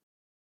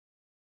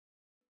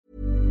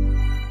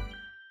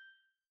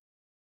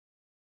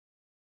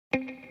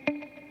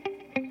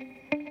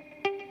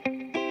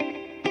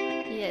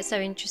 it's so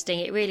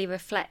interesting. It really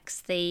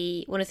reflects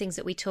one of the things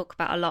that we talk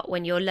about a lot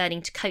when you're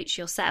learning to coach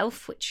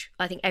yourself, which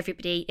I think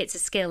it's a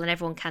skill and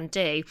everyone can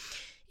do,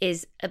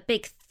 is a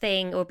big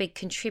thing or a big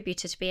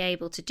contributor to be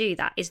able to do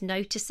that is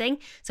noticing.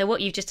 So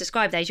what you've just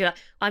described there is you're like,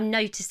 I'm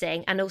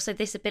noticing, and also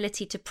this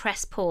ability to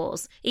press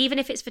pause, even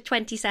if it's for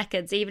 20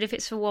 seconds, even if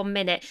it's for 1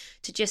 minute,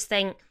 to just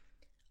think,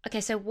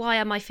 okay, so why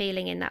am I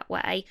feeling in that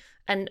way?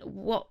 And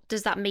what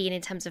does that mean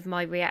in terms of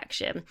my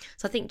reaction?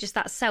 So I think just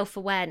that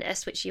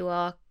self-awareness, which you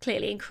are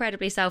clearly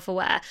incredibly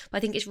self-aware, but I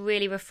think it's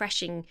really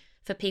refreshing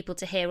for people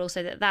to hear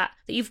also that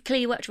you've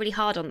clearly worked really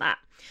hard on that.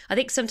 I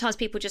think sometimes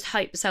people just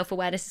hope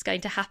self-awareness is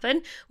going to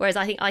happen, whereas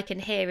I think I can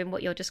hear in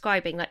what you're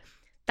describing, like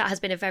that has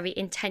been a very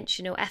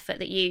intentional effort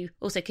that you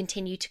also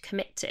continue to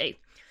commit to.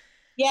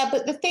 Yeah,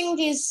 but the thing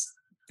is,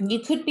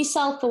 you could be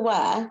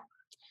self-aware,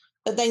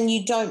 but then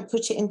you don't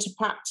put it into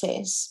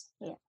practice.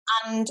 Yeah.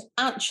 And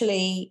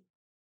actually,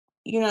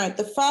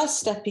 the first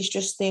step is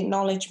just the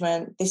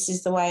acknowledgement, this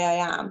is the way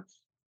I am.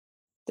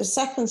 The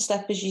second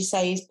step, as you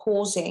say, is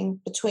pausing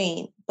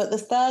between. But the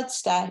third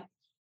step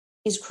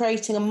is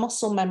creating a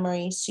muscle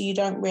memory so you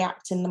don't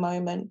react in the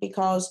moment.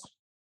 Because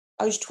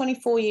I was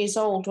 24 years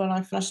old when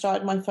I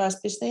started my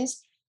first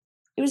business.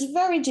 It was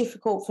very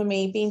difficult for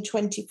me being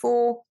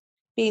 24,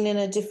 being in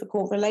a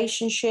difficult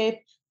relationship,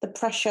 the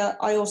pressure.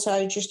 I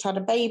also just had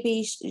a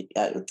baby,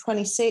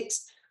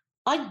 26.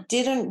 I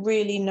didn't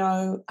really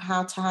know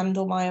how to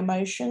handle my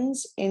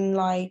emotions in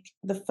like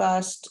the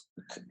first,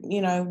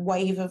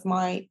 wave of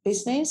my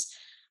business.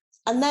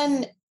 And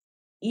then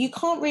you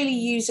can't really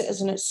use it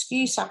as an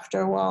excuse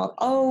after a while.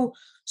 Oh,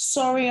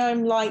 sorry,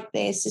 I'm like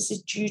this. This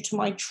is due to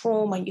my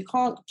trauma. You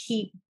can't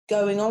keep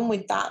going on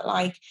with that.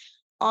 Like,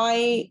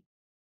 I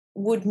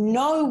would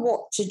know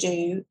what to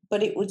do,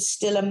 but it would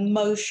still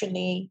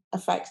emotionally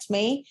affect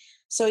me.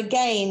 So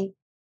again,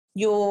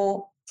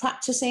 you're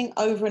practicing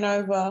over and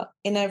over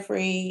in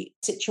every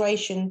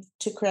situation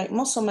to create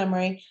muscle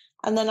memory.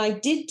 And then I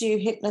did do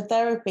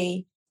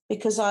hypnotherapy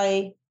because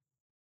I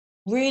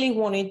really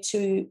wanted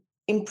to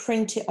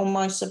imprint it on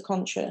my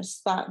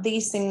subconscious that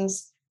these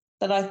things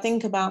that I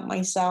think about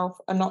myself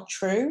are not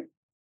true.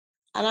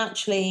 And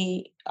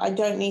actually, I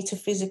don't need to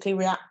physically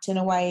react in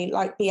a way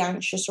like be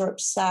anxious or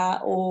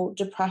upset or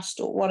depressed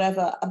or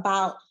whatever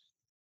about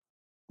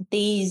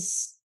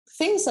these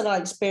things that I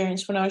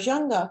experienced when I was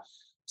younger.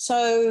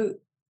 So,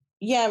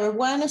 yeah,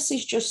 awareness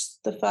is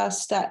just the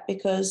first step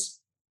because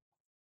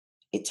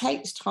it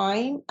takes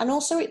time, and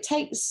also it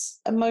takes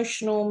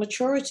emotional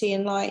maturity,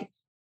 and like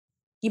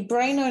your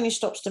brain only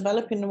stops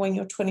developing when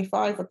you're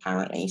 25,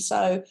 apparently.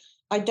 So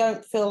I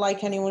don't feel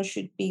like anyone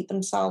should beat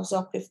themselves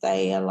up if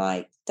they are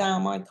like,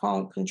 damn, I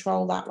can't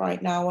control that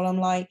right now. Well, I'm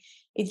like,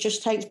 it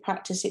just takes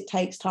practice, it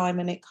takes time,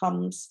 and it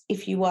comes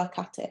if you work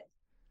at it.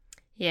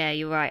 Yeah,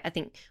 you're right. I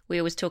think we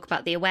always talk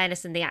about the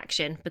awareness and the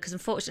action, because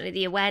unfortunately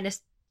the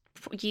awareness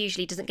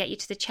usually doesn't get you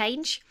to the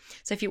change.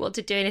 So if you want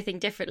to do anything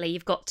differently,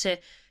 you've got to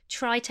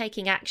try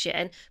taking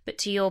action. But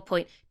to your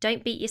point,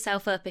 don't beat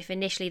yourself up if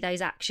initially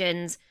those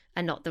actions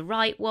are not the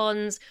right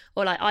ones.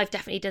 Or like, I've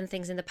definitely done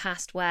things in the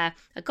past where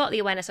I got the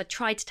awareness, I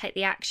tried to take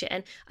the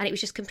action, and it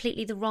was just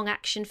completely the wrong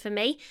action for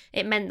me.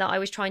 It meant that I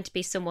was trying to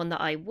be someone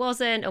that I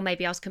wasn't, or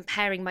maybe I was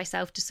comparing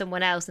myself to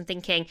someone else and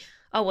thinking,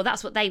 oh, well,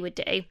 that's what they would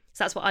do,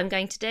 so that's what I'm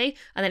going to do.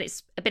 And then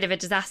it's a bit of a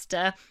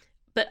disaster.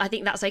 But I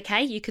think that's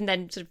okay. You can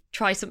then sort of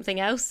try something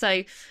else.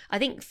 So I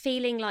think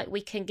feeling like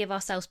we can give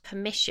ourselves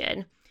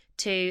permission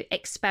to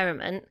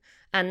experiment.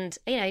 And,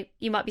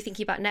 you might be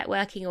thinking about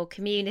networking or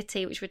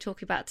community, which we're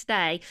talking about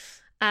today.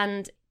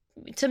 And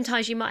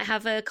sometimes you might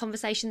have a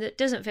conversation that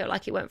doesn't feel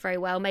like it went very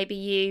well. Maybe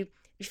you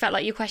felt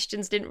like your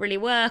questions didn't really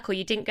work, or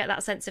you didn't get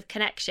that sense of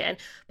connection.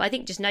 But I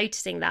think just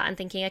noticing that and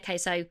thinking, okay,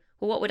 so,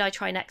 well, what would I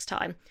try next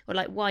time? Or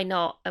like, why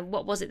not? And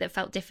what was it that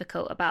felt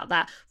difficult about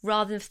that?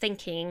 Rather than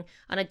thinking,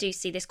 and I do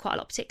see this quite a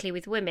lot, particularly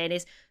with women,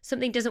 is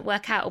something doesn't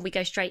work out and we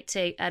go straight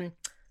to, I'm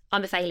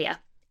a failure.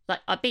 Like,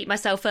 I beat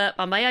myself up,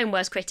 I'm my own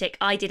worst critic,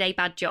 I did a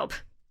bad job.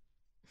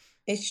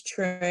 It's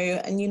true.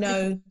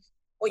 And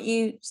what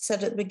you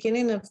said at the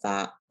beginning of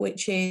that,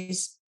 which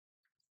is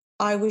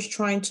I was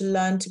trying to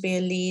learn to be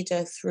a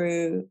leader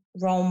through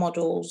role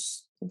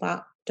models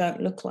that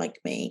don't look like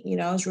me.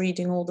 I was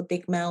reading all the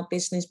big male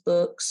business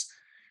books,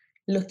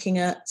 looking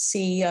at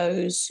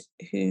CEOs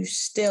who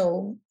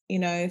still,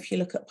 if you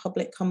look at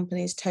public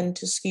companies, tend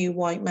to skew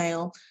white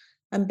male,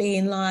 and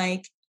being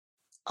like,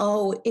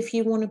 oh, if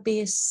you want to be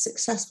a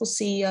successful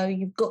CEO,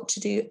 you've got to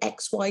do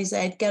X, Y,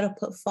 Z, get up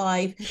at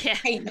 5,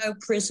 take no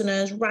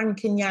prisoners,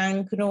 rank and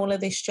yank, and all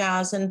of this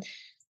jazz. And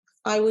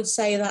I would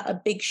say that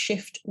a big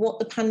shift, what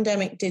the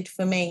pandemic did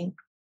for me,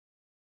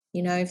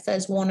 if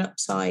there's one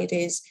upside,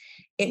 is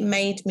it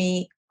made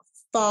me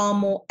far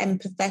more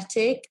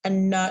empathetic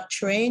and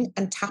nurturing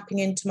and tapping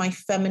into my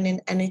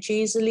feminine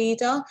energy as a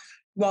leader,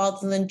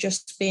 rather than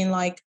just being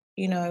like,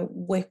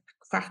 whip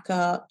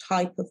cracker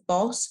type of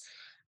boss.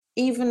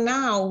 Even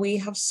now, we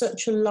have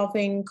such a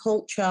loving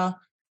culture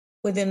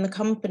within the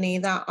company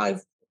that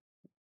I've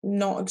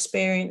not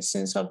experienced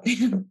since I've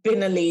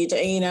been a leader,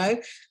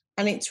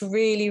 and it's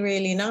really,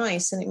 really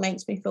nice, and it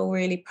makes me feel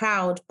really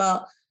proud.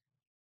 But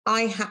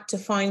I had to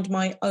find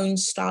my own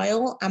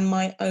style and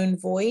my own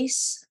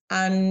voice,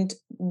 and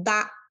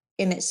that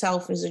in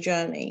itself is a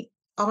journey.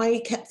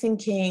 I kept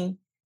thinking,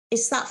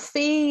 it's that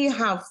fear you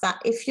have that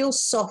if you're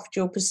soft,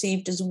 you're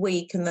perceived as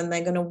weak, and then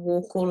they're going to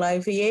walk all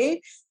over you.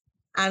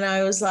 And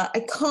I was like, I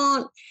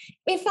can't,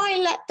 if I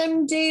let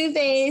them do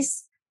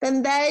this,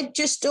 then they're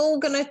just all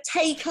going to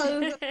take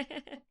over. And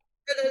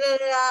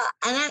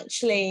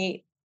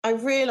actually,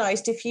 I've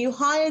realized if you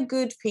hire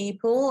good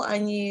people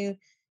and you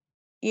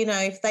know,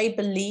 if they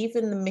believe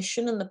in the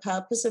mission and the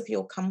purpose of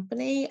your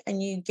company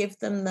and you give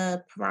them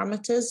the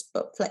parameters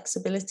but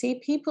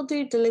flexibility, people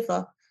do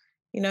deliver.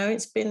 You know,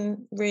 it's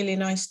been really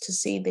nice to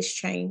see this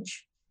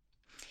change.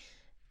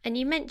 And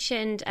you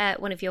mentioned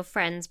one of your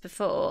friends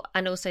before,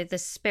 and also the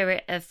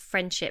spirit of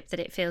friendship that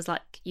it feels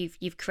like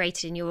you've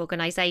created in your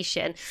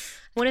organisation.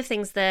 One of the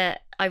things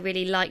that I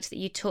really liked that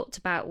you talked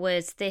about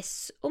was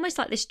this, almost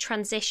like this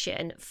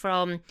transition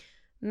from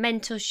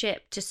mentorship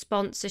to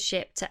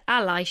sponsorship to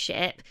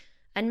allyship,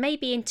 and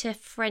maybe into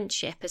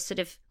friendship as sort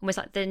of almost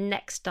like the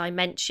next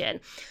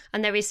dimension.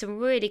 And there is some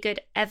really good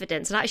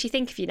evidence, and I actually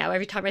think of you now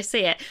every time I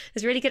see it,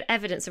 there's really good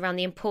evidence around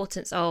the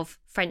importance of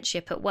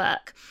friendship at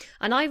work.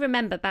 And I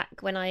remember back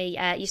when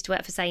I used to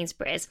work for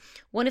Sainsbury's,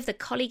 one of the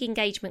colleague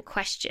engagement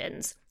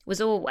questions was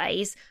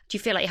always, do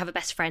you feel like you have a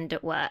best friend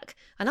at work?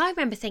 And I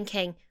remember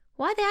thinking,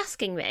 why are they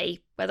asking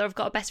me whether I've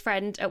got a best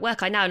friend at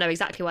work? I now know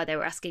exactly why they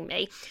were asking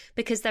me,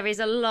 because there is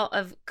a lot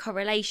of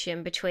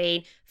correlation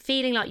between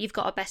feeling like you've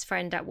got a best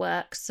friend at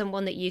work,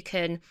 someone that you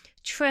can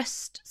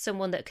trust,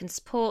 someone that can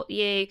support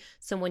you,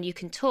 someone you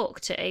can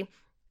talk to.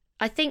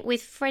 I think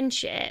with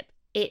friendship,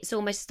 it's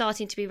almost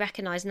starting to be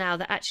recognised now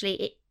that actually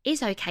it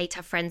is okay to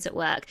have friends at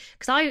work.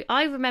 Because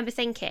I remember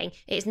thinking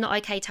it's not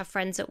okay to have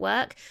friends at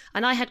work.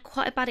 And I had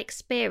quite a bad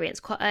experience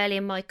quite early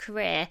in my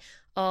career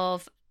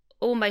of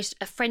almost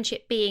a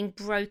friendship being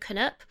broken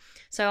up.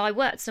 So I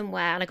worked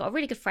somewhere and I got a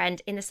really good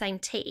friend in the same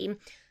team,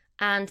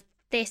 and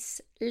this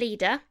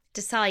leader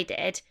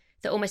decided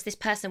that almost this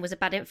person was a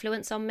bad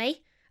influence on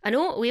me. And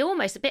we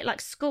almost, a bit like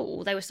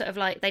school, they were sort of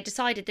like, they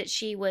decided that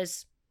she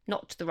was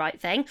not the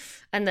right thing,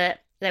 and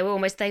that they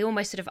almost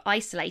sort of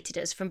isolated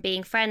us from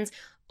being friends,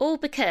 all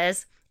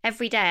because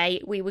every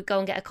day we would go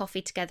and get a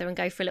coffee together and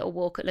go for a little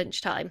walk at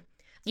lunchtime.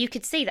 You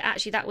could see that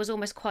actually that was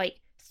almost quite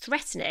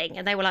threatening,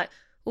 and they were like,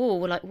 oh,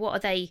 well, like, what are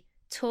they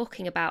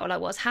talking about, or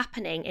like what's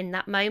happening in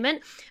that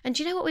moment? And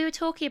do you know what we were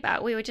talking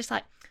about? We were just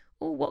like,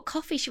 oh, what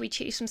coffee should we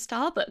choose from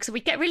Starbucks? And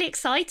we'd get really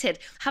excited.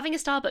 Having a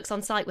Starbucks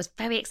on site was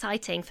very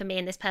exciting for me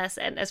and this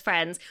person as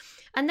friends.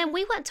 And then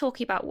we weren't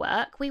talking about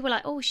work. We were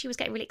like, oh, she was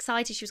getting really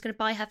excited, she was going to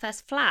buy her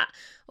first flat.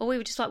 Or we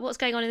were just like, what's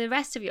going on in the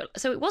rest of your life?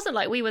 So it wasn't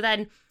like we were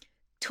then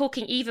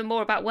talking even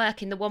more about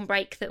work in the one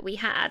break that we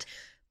had.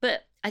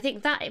 But I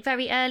think that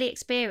very early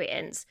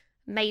experience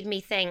made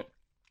me think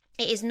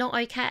it is not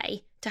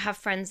okay to have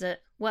friends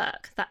at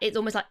work. That it's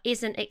almost like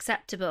isn't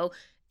acceptable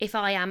if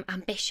I am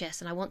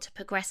ambitious and I want to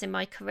progress in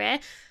my career.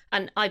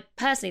 And I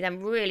personally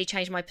then really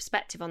changed my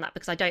perspective on that,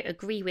 because I don't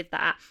agree with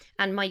that.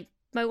 And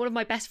one of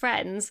my best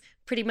friends,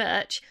 pretty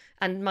much,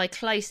 and my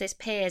closest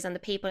peers and the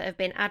people that have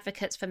been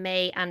advocates for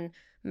me and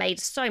made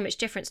so much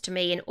difference to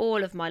me in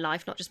all of my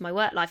life, not just my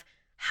work life,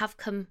 have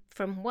come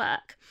from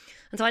work.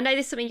 And so I know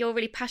this is something you're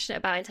really passionate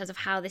about in terms of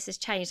how this has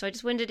changed. So I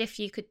just wondered if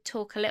you could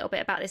talk a little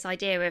bit about this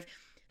idea of,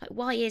 like,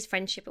 why is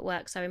friendship at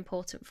work so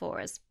important for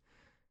us?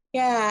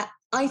 Yeah,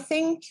 I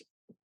think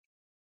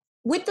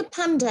with the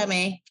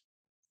pandemic,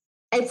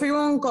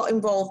 everyone got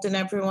involved in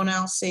everyone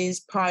else's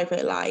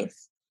private life.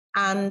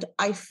 And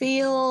I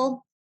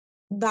feel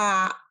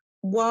that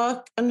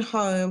work and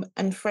home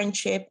and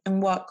friendship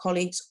and work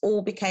colleagues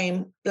all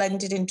became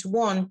blended into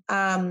one.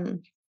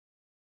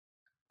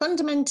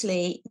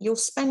 Fundamentally, you're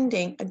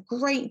spending a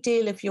great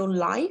deal of your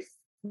life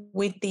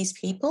with these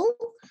people.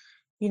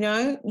 You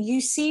know,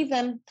 you see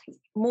them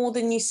more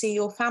than you see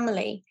your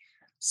family.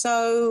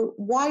 So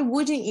why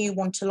wouldn't you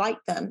want to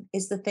like them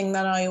is the thing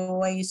that I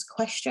always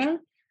question.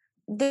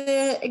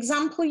 The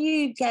example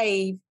you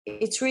gave,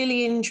 it's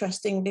really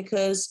interesting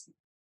because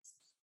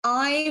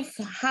I've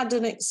had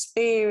an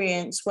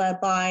experience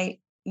whereby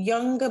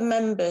younger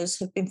members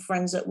have been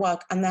friends at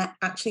work and there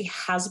actually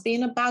has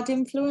been a bad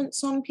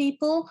influence on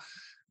people.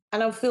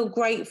 And I feel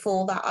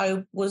grateful that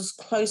I was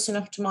close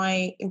enough to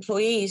my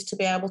employees to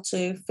be able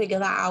to figure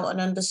that out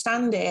and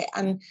understand it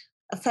and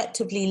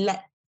effectively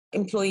let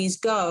employees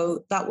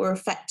go that were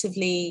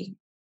effectively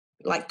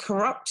like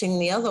corrupting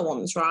the other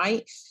ones,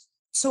 right?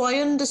 So I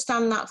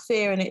understand that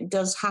fear and it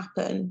does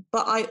happen.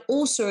 But I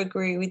also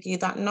agree with you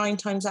that 9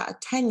 times out of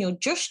 10, you're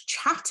just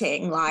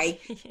chatting.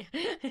 Like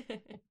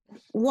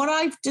what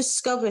I've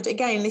discovered,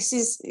 again, this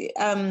is,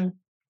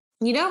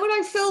 you know what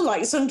I feel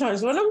like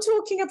sometimes when I'm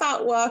talking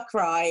about work,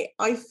 right?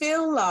 I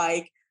feel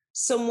like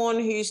someone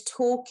who's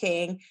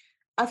talking,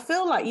 I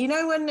feel like, you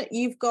know, when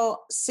you've got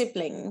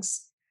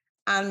siblings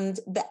and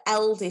the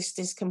eldest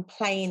is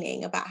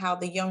complaining about how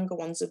the younger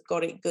ones have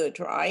got it good,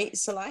 right?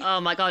 So like,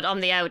 oh my God, I'm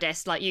the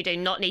eldest. Like, you do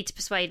not need to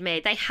persuade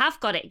me. They have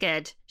got it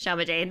good,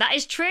 Sharmadean. That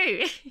is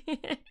true. Your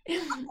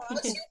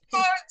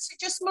parents are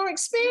just more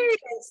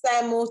experienced.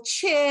 They're more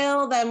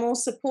chill. They're more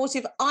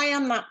supportive. I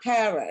am that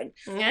parent.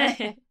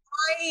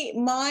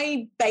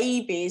 my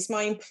babies,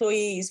 my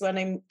employees,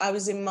 when I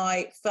was in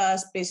my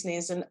first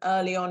business and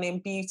early on in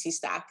Beauty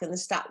Stack and the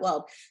Stack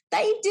world,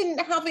 they didn't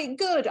have it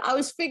good. I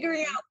was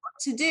figuring out what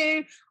to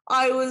do.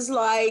 I was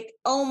like,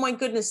 oh my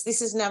goodness, this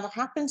has never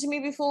happened to me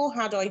before.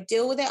 How do I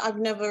deal with it? I've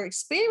never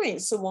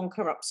experienced someone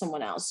corrupt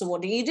someone else. So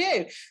what do you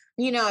do?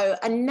 You know,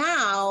 and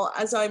now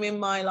as I'm in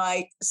my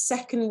like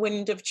second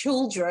wind of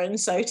children,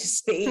 so to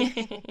speak,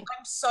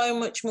 I'm so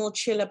much more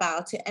chill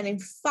about it. And in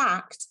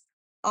fact,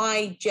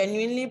 I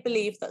genuinely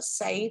believe that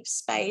safe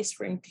space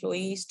for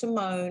employees to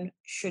moan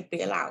should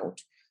be allowed.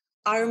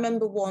 I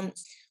remember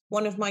once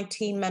one of my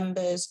team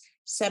members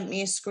sent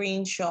me a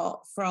screenshot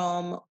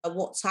from a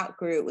WhatsApp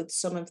group with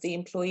some of the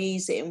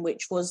employees in,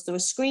 which was they were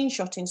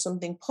screenshotting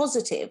something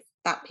positive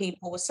that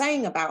people were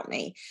saying about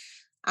me.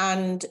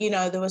 And, you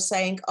know, they were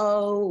saying,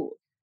 oh,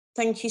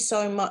 thank you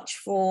so much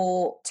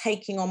for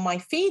taking on my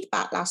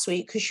feedback last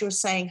week, because she was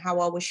saying how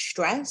I was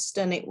stressed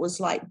and it was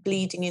like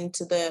bleeding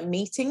into the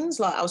meetings,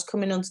 like I was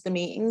coming onto the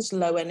meetings,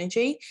 low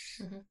energy.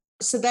 Mm-hmm.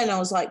 So then I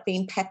was like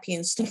being peppy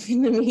and stuff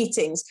in the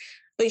meetings.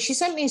 But she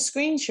sent me a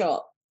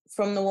screenshot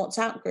from the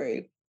WhatsApp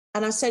group.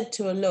 And I said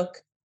to her, look,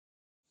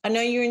 I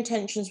know your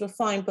intentions were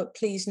fine, but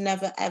please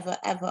never, ever,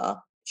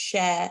 ever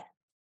share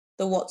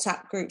the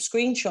WhatsApp group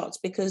screenshots,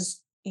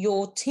 because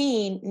your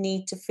team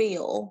need to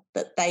feel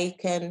that they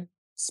can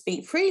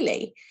speak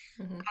freely.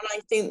 Mm-hmm. And I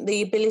think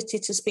the ability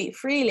to speak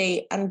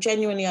freely, and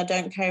genuinely, I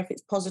don't care if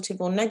it's positive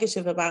or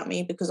negative about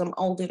me, because I'm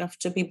old enough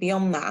to be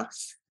beyond that.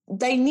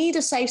 They need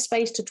a safe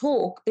space to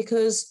talk,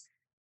 because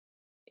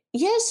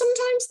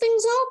sometimes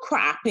things are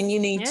crap and you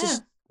need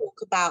to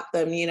talk about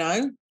them, you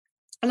know.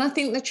 And I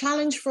think the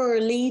challenge for a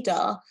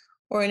leader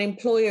or an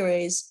employer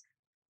is,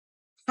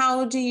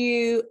 how do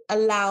you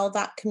allow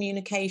that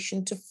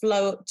communication to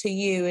flow up to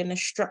you in a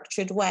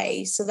structured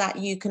way so that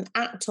you can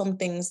act on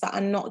things that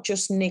are not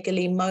just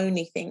niggly,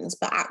 moany things,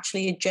 but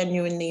actually are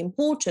genuinely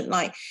important?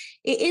 Like,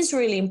 it is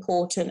really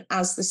important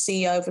as the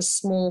CEO of a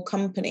small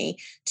company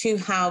to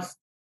have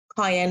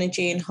high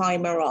energy and high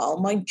morale.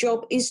 My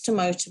job is to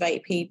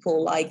motivate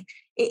people. Like,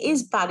 it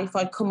is bad if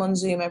I come on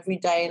Zoom every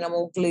day and I'm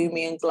all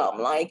gloomy and glum.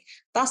 Like,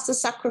 that's the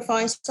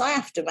sacrifice I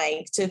have to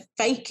make, to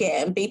fake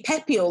it and be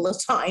peppy all the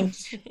time.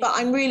 But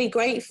I'm really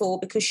grateful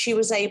because she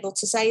was able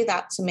to say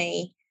that to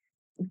me,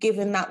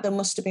 given that there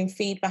must have been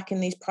feedback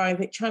in these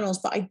private channels.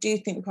 But I do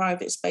think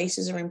private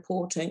spaces are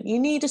important. You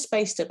need a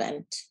space to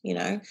vent, you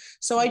know.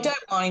 So I don't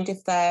mind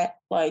if they're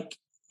like,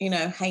 you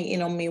know,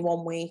 hating on me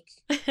one week.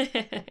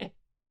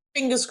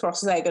 Fingers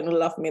crossed they're going to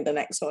love me the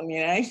next one, you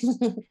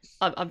know.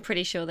 I'm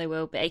pretty sure they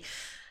will be.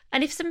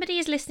 And if somebody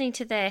is listening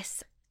to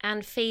this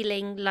and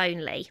feeling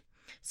lonely,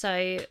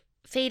 so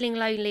feeling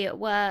lonely at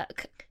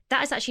work,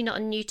 that is actually not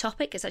a new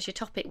topic. It's actually a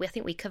topic I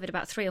think we covered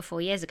about 3 or 4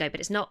 years ago,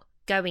 but it's not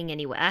going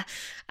anywhere.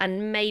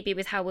 And maybe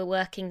with how we're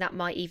working, that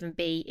might even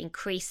be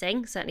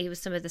increasing, certainly with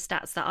some of the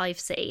stats that I've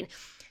seen.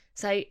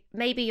 So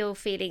maybe you're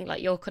feeling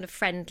like you're kind of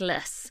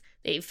friendless.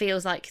 It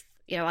feels like,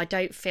 you know, I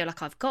don't feel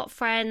like I've got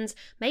friends.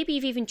 Maybe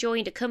you've even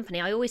joined a company.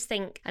 I always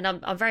think, and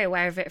I'm very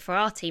aware of it for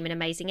our team in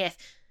Amazing If,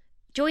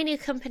 joining a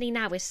company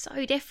now is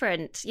so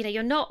different. You know,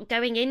 you're not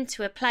going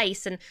into a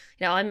place, and,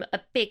 you know, I'm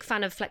a big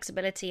fan of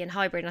flexibility and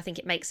hybrid, and I think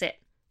it makes it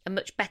a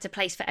much better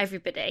place for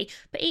everybody.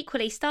 But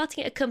equally,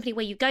 starting at a company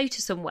where you go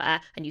to somewhere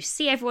and you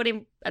see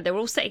everyone and they're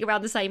all sitting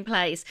around the same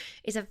place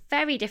is a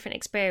very different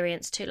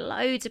experience to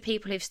loads of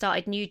people who've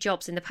started new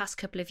jobs in the past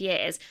couple of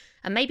years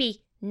and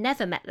maybe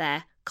never met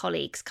their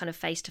colleagues kind of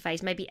face to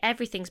face. Maybe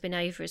everything's been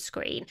over a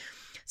screen.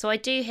 So I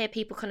do hear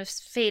people kind of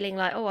feeling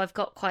like, oh, I've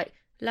got quite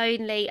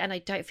lonely and I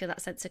don't feel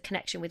that sense of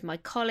connection with my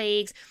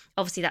colleagues.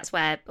 Obviously, that's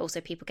where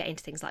also people get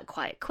into things like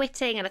quiet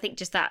quitting. And I think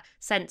just that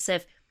sense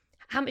of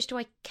how much do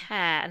I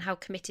care and how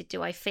committed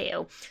do I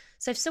feel?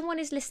 So if someone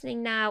is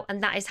listening now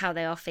and that is how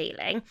they are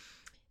feeling,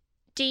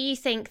 do you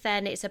think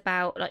then it's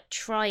about like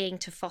trying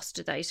to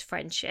foster those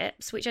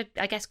friendships, which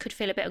I guess could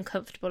feel a bit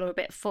uncomfortable or a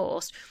bit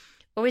forced?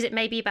 Or is it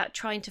maybe about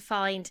trying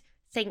to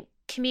think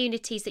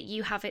communities that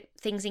you have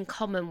things in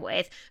common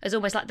with, as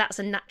almost like that's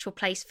a natural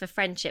place for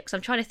friendships? I'm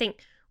trying to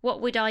think,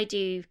 what would I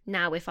do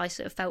now if I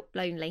sort of felt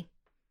lonely?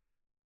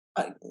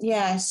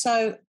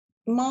 So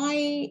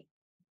my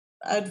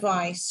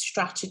advice,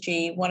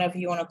 strategy, whatever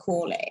you want to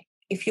call it,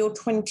 if you're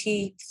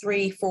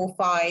 23, 4,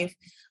 5,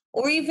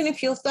 or even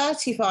if you're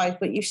 35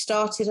 but you've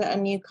started at a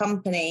new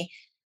company,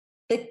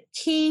 the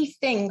key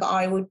thing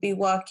I would be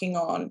working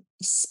on,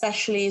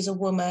 especially as a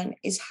woman,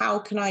 is how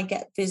can I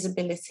get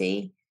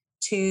visibility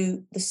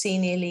to the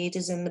senior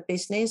leaders in the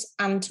business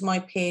and to my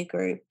peer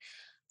group.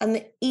 And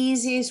the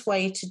easiest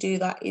way to do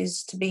that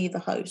is to be the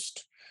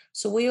host.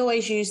 So we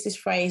always use this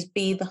phrase,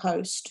 be the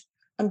host.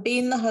 And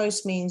being the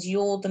host means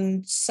you're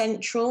the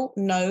central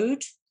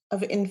node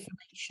of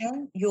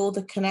information. You're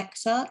the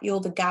connector,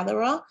 you're the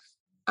gatherer.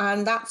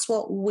 And that's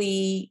what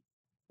we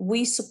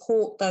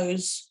support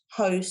those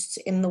hosts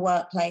in the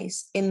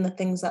workplace, in the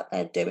things that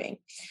they're doing.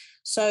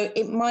 So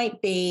it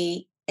might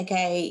be,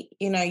 okay,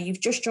 you know, you've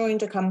just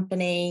joined a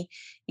company,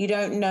 you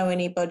don't know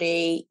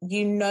anybody,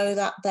 you know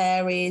that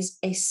there is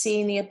a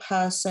senior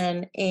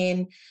person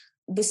in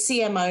the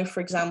CMO, for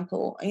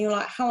example, and you're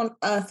like, how on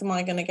earth am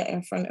I going to get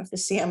in front of the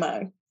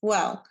CMO?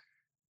 Well,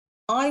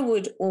 I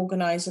would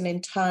organize an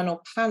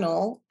internal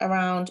panel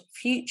around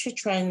future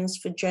trends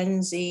for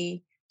Gen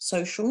Z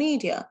social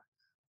media.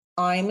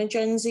 I'm a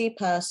Gen Z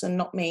person,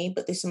 not me,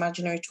 but this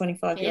imaginary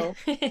 25-year-old.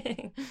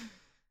 Yeah.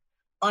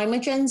 I'm a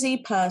Gen Z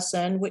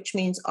person, which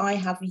means I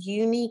have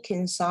unique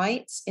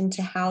insights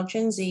into how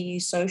Gen Z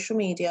use social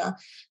media.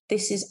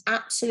 This is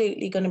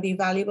absolutely going to be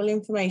valuable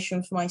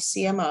information for my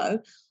CMO.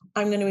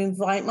 I'm going to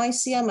invite my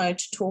CMO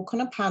to talk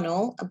on a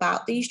panel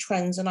about these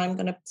trends, and I'm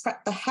going to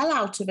prep the hell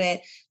out of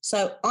it.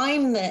 So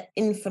I'm the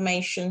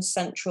information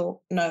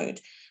central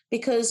node,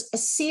 because a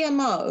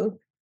CMO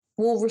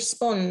will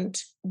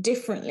respond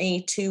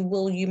differently to,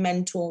 will you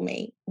mentor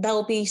me?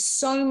 There'll be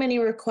so many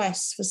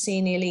requests for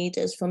senior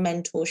leaders for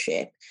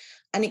mentorship,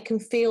 and it can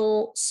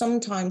feel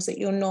sometimes that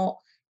you're not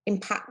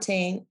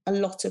impacting a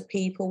lot of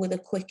people with a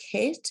quick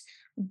hit.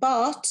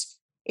 But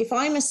if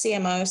I'm a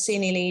CMO, a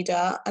senior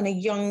leader, and a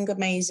young,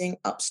 amazing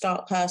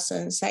upstart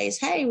person says,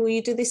 hey, will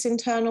you do this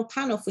internal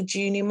panel for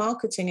junior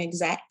marketing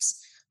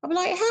execs? I'm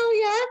like, hell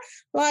yeah.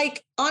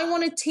 Like, I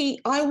want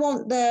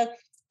the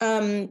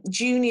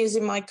juniors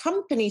in my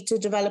company to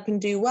develop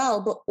and do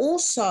well, but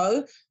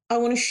also I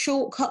want to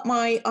shortcut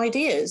my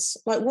ideas.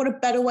 Like, what a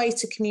better way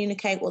to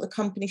communicate what the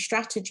company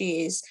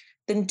strategy is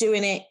than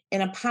doing it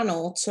in a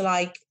panel to,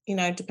 like, you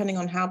know, depending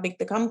on how big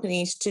the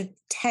company is, to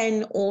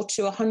 10 or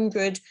to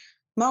 100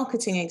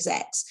 marketing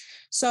execs.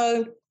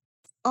 So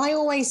I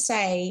always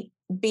say,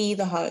 be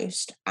the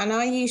host. And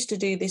I used to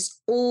do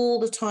this all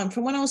the time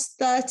from when I was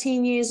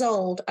 13 years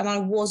old, and I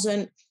was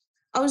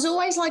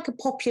always like a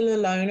popular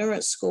loner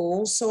at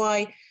school. So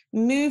I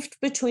moved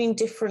between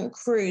different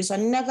crews. I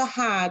never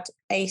had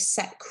a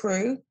set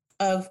crew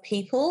of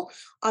people.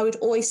 I would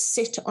always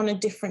sit on a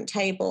different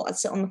table. I'd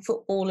sit on the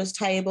footballers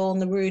table and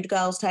the rude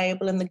girls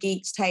table and the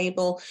geeks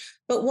table.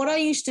 But what I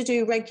used to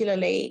do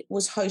regularly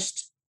was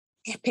host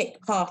epic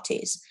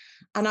parties.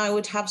 And I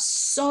would have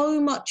so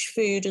much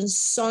food and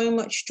so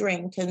much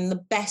drink and the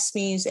best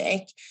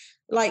music.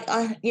 Like,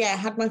 I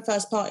had my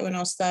first party when I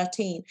was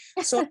 13.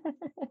 So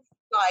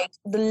like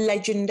the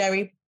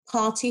legendary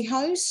party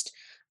host.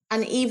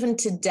 And even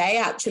today,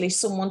 actually,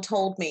 someone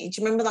told me,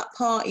 do you remember that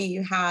party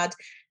you had,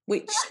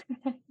 which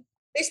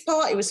this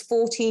party was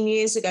 14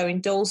 years ago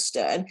in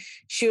Dalston?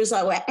 She was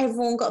like, where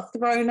everyone got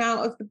thrown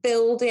out of the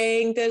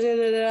building, da, da,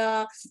 da,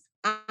 da.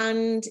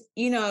 And,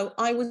 you know,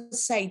 I would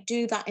say,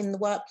 do that in the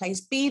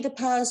workplace. Be the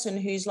person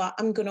who's like,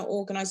 I'm going to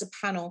organize a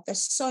panel.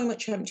 There's so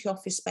much empty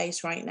office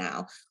space right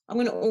now. I'm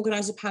going to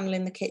organize a panel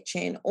in the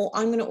kitchen, or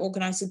I'm going to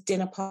organize a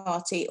dinner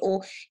party.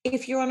 Or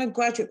if you're on a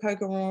graduate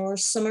program or a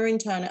summer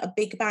intern at a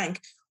big bank,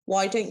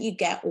 why don't you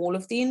get all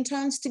of the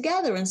interns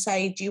together and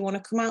say, do you want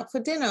to come out for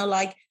dinner?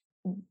 Like,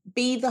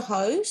 be the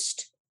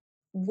host.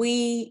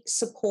 We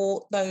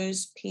support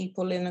those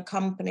people in a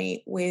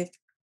company with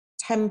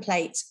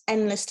templates,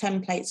 endless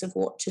templates of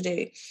what to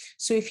do.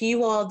 So if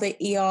you are the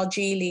ERG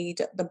lead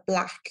at the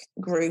Black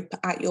group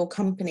at your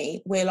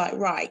company, we're like,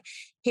 right,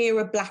 here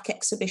are Black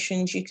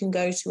exhibitions you can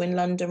go to in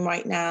London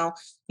right now.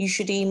 You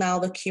should email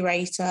the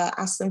curator,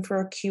 ask them for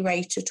a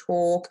curator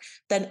talk.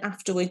 Then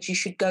afterwards, you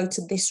should go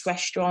to this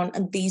restaurant,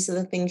 and these are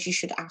the things you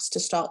should ask to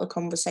start the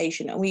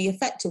conversation. And we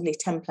effectively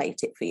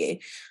template it for you.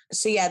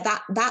 So yeah,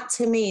 that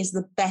to me is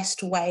the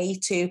best way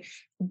to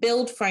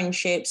build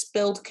friendships,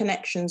 build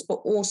connections, but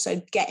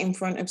also get in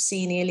front of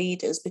senior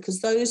leaders,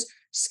 because those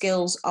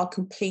skills are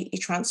completely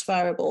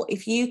transferable.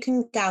 If you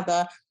can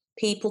gather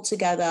people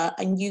together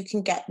and you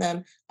can get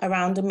them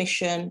around a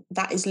mission,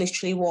 that is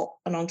literally what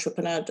an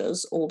entrepreneur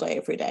does all day,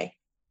 every day.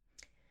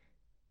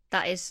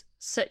 That is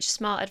such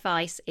smart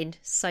advice in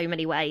so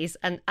many ways,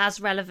 and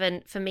as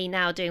relevant for me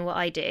now doing what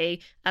I do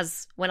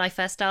as when I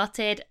first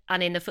started,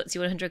 and in the FTSE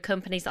 100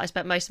 companies that I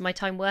spent most of my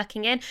time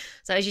working in.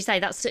 So as you say,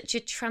 that's such a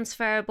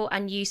transferable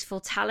and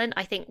useful talent.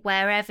 I think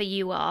wherever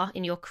you are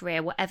in your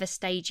career, whatever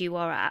stage you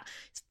are at,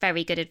 it's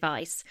very good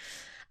advice.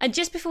 And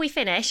just before we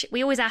finish,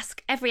 we always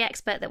ask every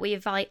expert that we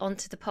invite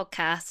onto the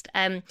podcast,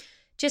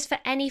 just for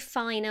any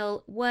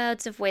final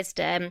words of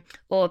wisdom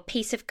or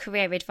piece of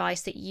career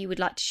advice that you would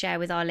like to share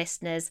with our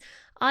listeners,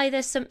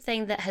 either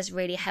something that has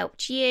really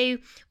helped you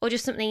or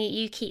just something that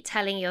you keep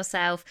telling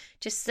yourself,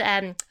 just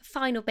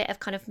final bit of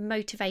kind of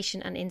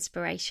motivation and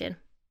inspiration.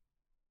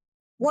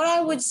 What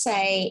I would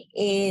say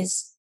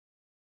is,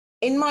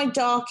 in my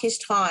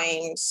darkest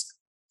times,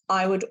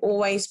 I would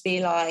always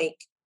be like,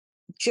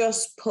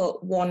 just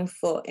put one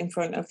foot in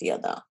front of the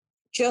other.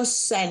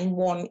 Just send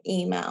one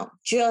email,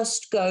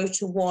 just go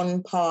to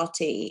one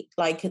party,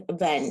 like an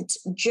event,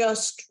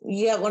 just,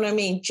 you get what I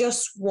mean?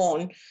 Just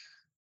one.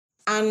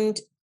 And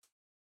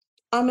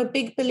I'm a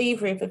big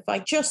believer if I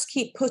just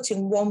keep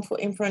putting one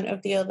foot in front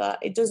of the other,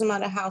 it doesn't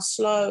matter how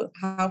slow,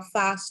 how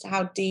fast,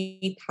 how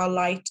deep, how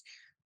light,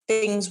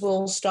 things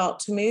will start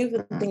to move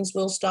and things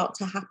will start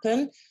to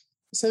happen.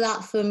 So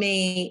that for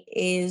me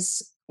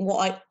is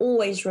what I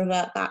always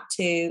revert back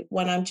to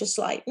when I'm just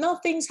like,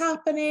 nothing's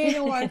happening,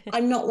 or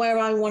I'm not where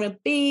I want to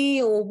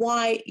be, or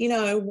why, you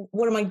know,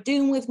 what am I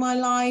doing with my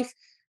life?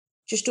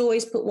 just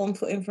always put one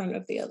foot in front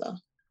of the other.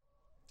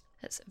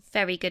 That's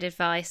very good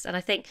advice. And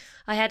I think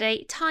I had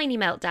a tiny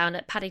meltdown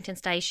at Paddington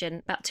Station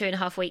about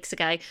 2.5 weeks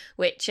ago,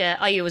 which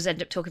I always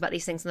end up talking about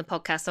these things on the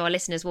podcast, so our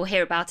listeners will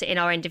hear about it in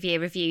our end of year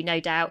review, no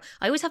doubt.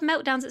 I always have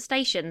meltdowns at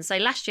stations. So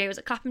last year it was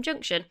at Clapham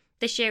Junction.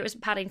 This year it was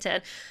at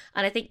Paddington.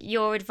 And I think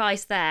your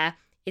advice there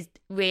is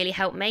really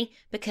helped me,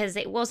 because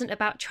it wasn't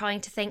about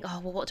trying to think, oh,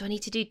 well, what do I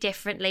need to do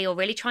differently, or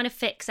really trying to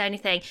fix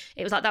anything.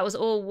 It was like that was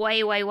all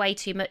way, way, way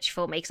too much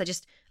for me,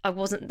 because I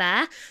wasn't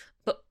there.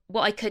 But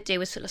what I could do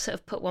was sort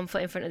of put one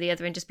foot in front of the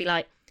other and just be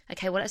like,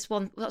 okay, well,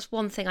 that's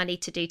one thing I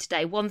need to do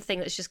today. One thing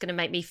that's just going to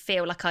make me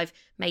feel like I've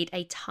made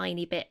a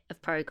tiny bit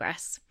of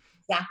progress.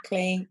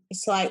 Exactly.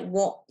 It's like,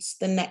 what's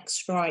the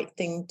next right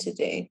thing to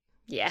do?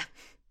 Yeah.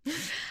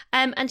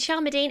 And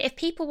Sharmadean, if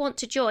people want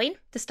to join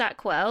the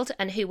Stack World,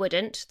 and who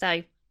wouldn't,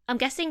 though, I'm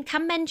guessing,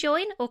 can men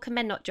join or can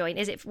men not join?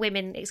 Is it for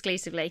women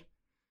exclusively?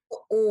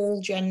 All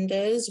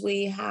genders.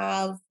 We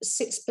have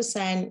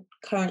 6%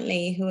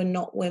 currently who are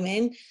not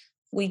women.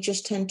 We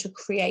just tend to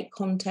create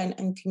content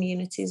and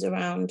communities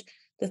around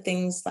the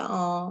things that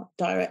are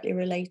directly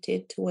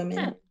related to women.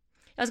 Yeah.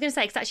 I was going to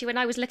say, because actually when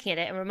I was looking at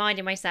it and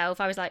reminding myself,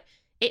 I was like,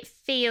 it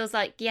feels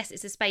like, yes,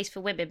 it's a space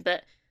for women,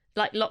 but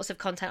like lots of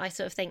content, I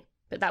sort of think,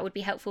 but that would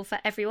be helpful for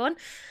everyone.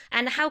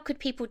 And how could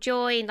people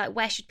join? Like,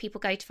 where should people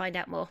go to find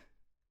out more?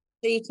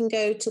 So you can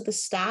go to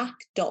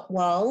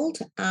thestack.world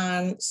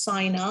and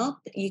sign up.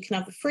 You can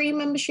have a free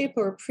membership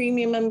or a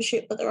premium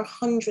membership, but there are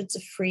hundreds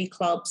of free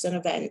clubs and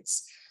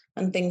events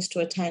and things to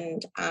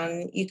attend.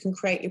 And you can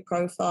create your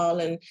profile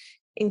and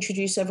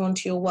introduce everyone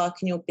to your work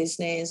and your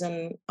business.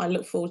 And I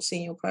look forward to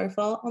seeing your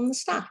profile on the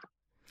Stack.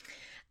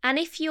 And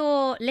if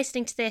you're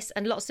listening to this,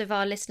 and lots of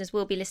our listeners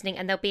will be listening,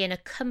 and they'll be in a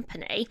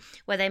company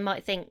where they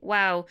might think,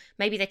 wow,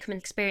 maybe they come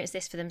and experience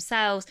this for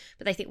themselves,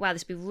 but they think, wow,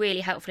 this would be really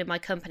helpful in my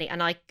company.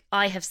 And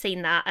I have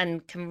seen that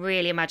and can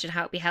really imagine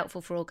how it'd be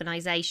helpful for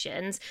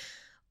organisations.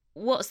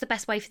 What's the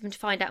best way for them to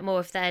find out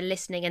more if they're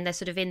listening and they're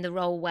sort of in the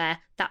role where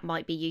that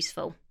might be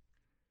useful?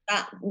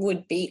 That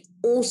would be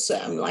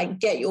awesome. Like,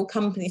 get your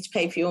company to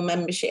pay for your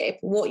membership.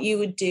 What you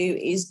would do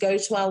is go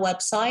to our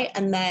website,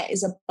 and there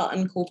is a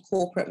button called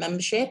corporate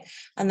membership,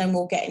 and then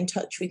we'll get in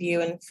touch with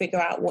you and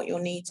figure out what your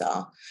needs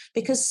are.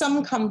 Because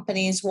some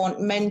companies want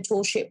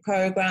mentorship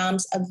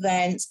programs,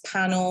 events,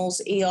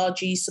 panels,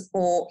 ERG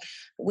support.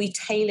 We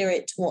tailor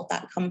it to what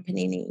that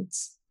company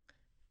needs.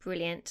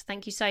 Brilliant.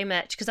 Thank you so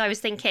much. Because I was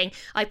thinking,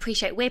 I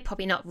appreciate we're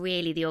probably not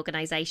really the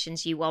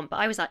organisations you want, but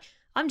I was like,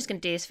 I'm just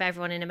going to do this for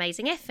everyone in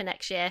Amazing If for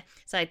next year.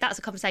 So that's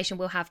a conversation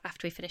we'll have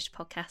after we finish the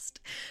podcast.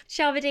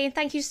 Sharmadean,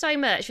 thank you so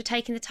much for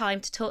taking the time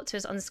to talk to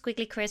us on the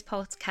Squiggly Careers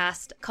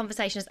podcast.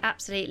 Conversation has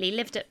absolutely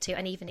lived up to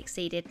and even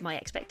exceeded my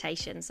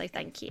expectations. So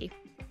thank you.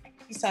 Thank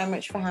you so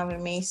much for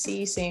having me. See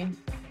you soon.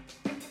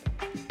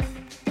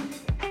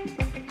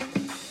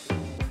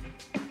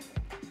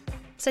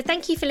 So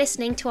thank you for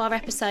listening to our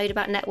episode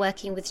about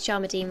networking with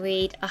Sharmadean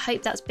Reid. I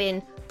hope that's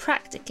been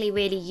practically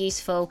really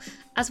useful,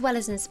 as well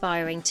as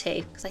inspiring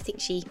too, because I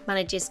think she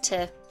manages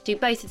to do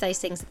both of those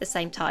things at the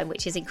same time,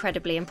 which is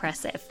incredibly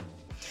impressive.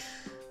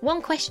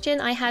 One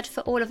question I had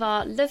for all of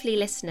our lovely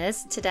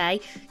listeners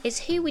today is,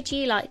 who would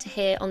you like to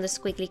hear on the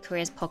Squiggly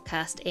Careers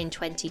podcast in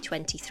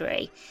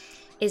 2023?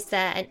 Is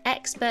there an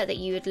expert that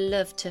you would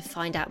love to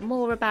find out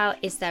more about?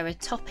 Is there a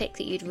topic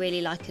that you'd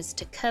really like us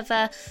to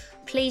cover?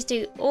 Please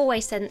do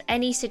always send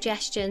any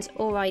suggestions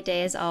or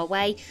ideas our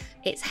way.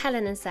 It's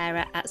Helen and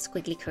Sarah at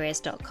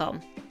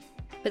squigglycareers.com.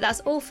 But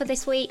that's all for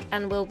this week,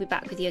 and we'll be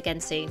back with you again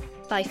soon.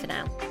 Bye for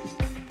now.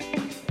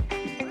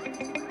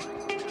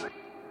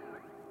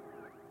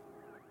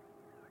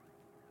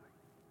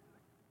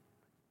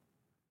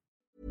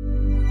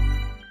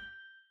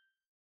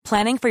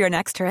 Planning for your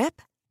next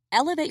trip?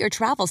 Elevate your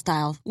travel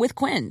style with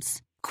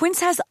Quince. Quince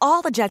has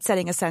all the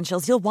jet-setting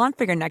essentials you'll want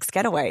for your next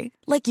getaway,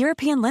 like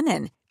European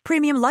linen,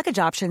 premium luggage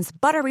options,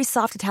 buttery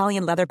soft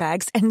Italian leather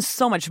bags, and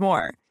so much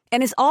more.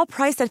 And is all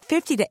priced at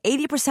 50 to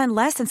 80%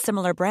 less than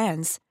similar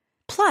brands.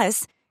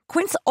 Plus,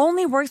 Quince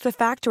only works with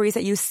factories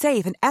that use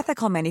safe and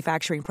ethical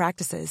manufacturing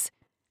practices.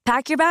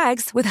 Pack your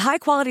bags with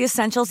high-quality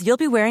essentials you'll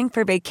be wearing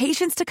for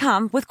vacations to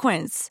come with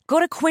Quince. Go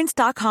to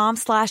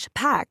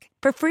quince.com/pack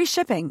for free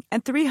shipping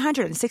and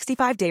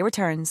 365-day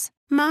returns.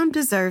 Mom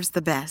deserves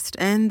the best,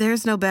 and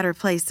there's no better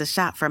place to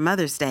shop for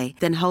Mother's Day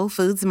than Whole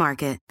Foods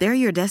Market. They're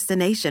your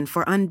destination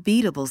for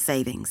unbeatable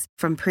savings,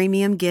 from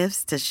premium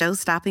gifts to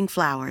show-stopping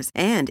flowers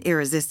and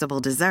irresistible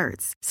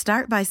desserts.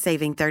 Start by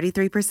saving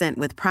 33%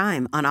 with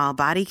Prime on all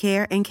body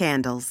care and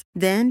candles.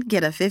 Then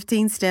get a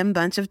 15-stem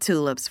bunch of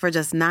tulips for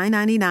just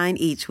 $9.99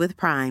 each with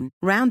Prime.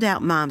 Round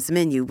out Mom's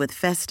menu with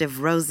festive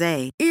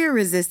rosé,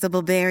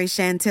 irresistible berry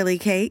chantilly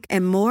cake,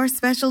 and more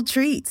special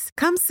treats.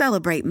 Come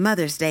celebrate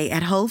Mother's Day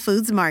at Whole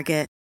Foods Market.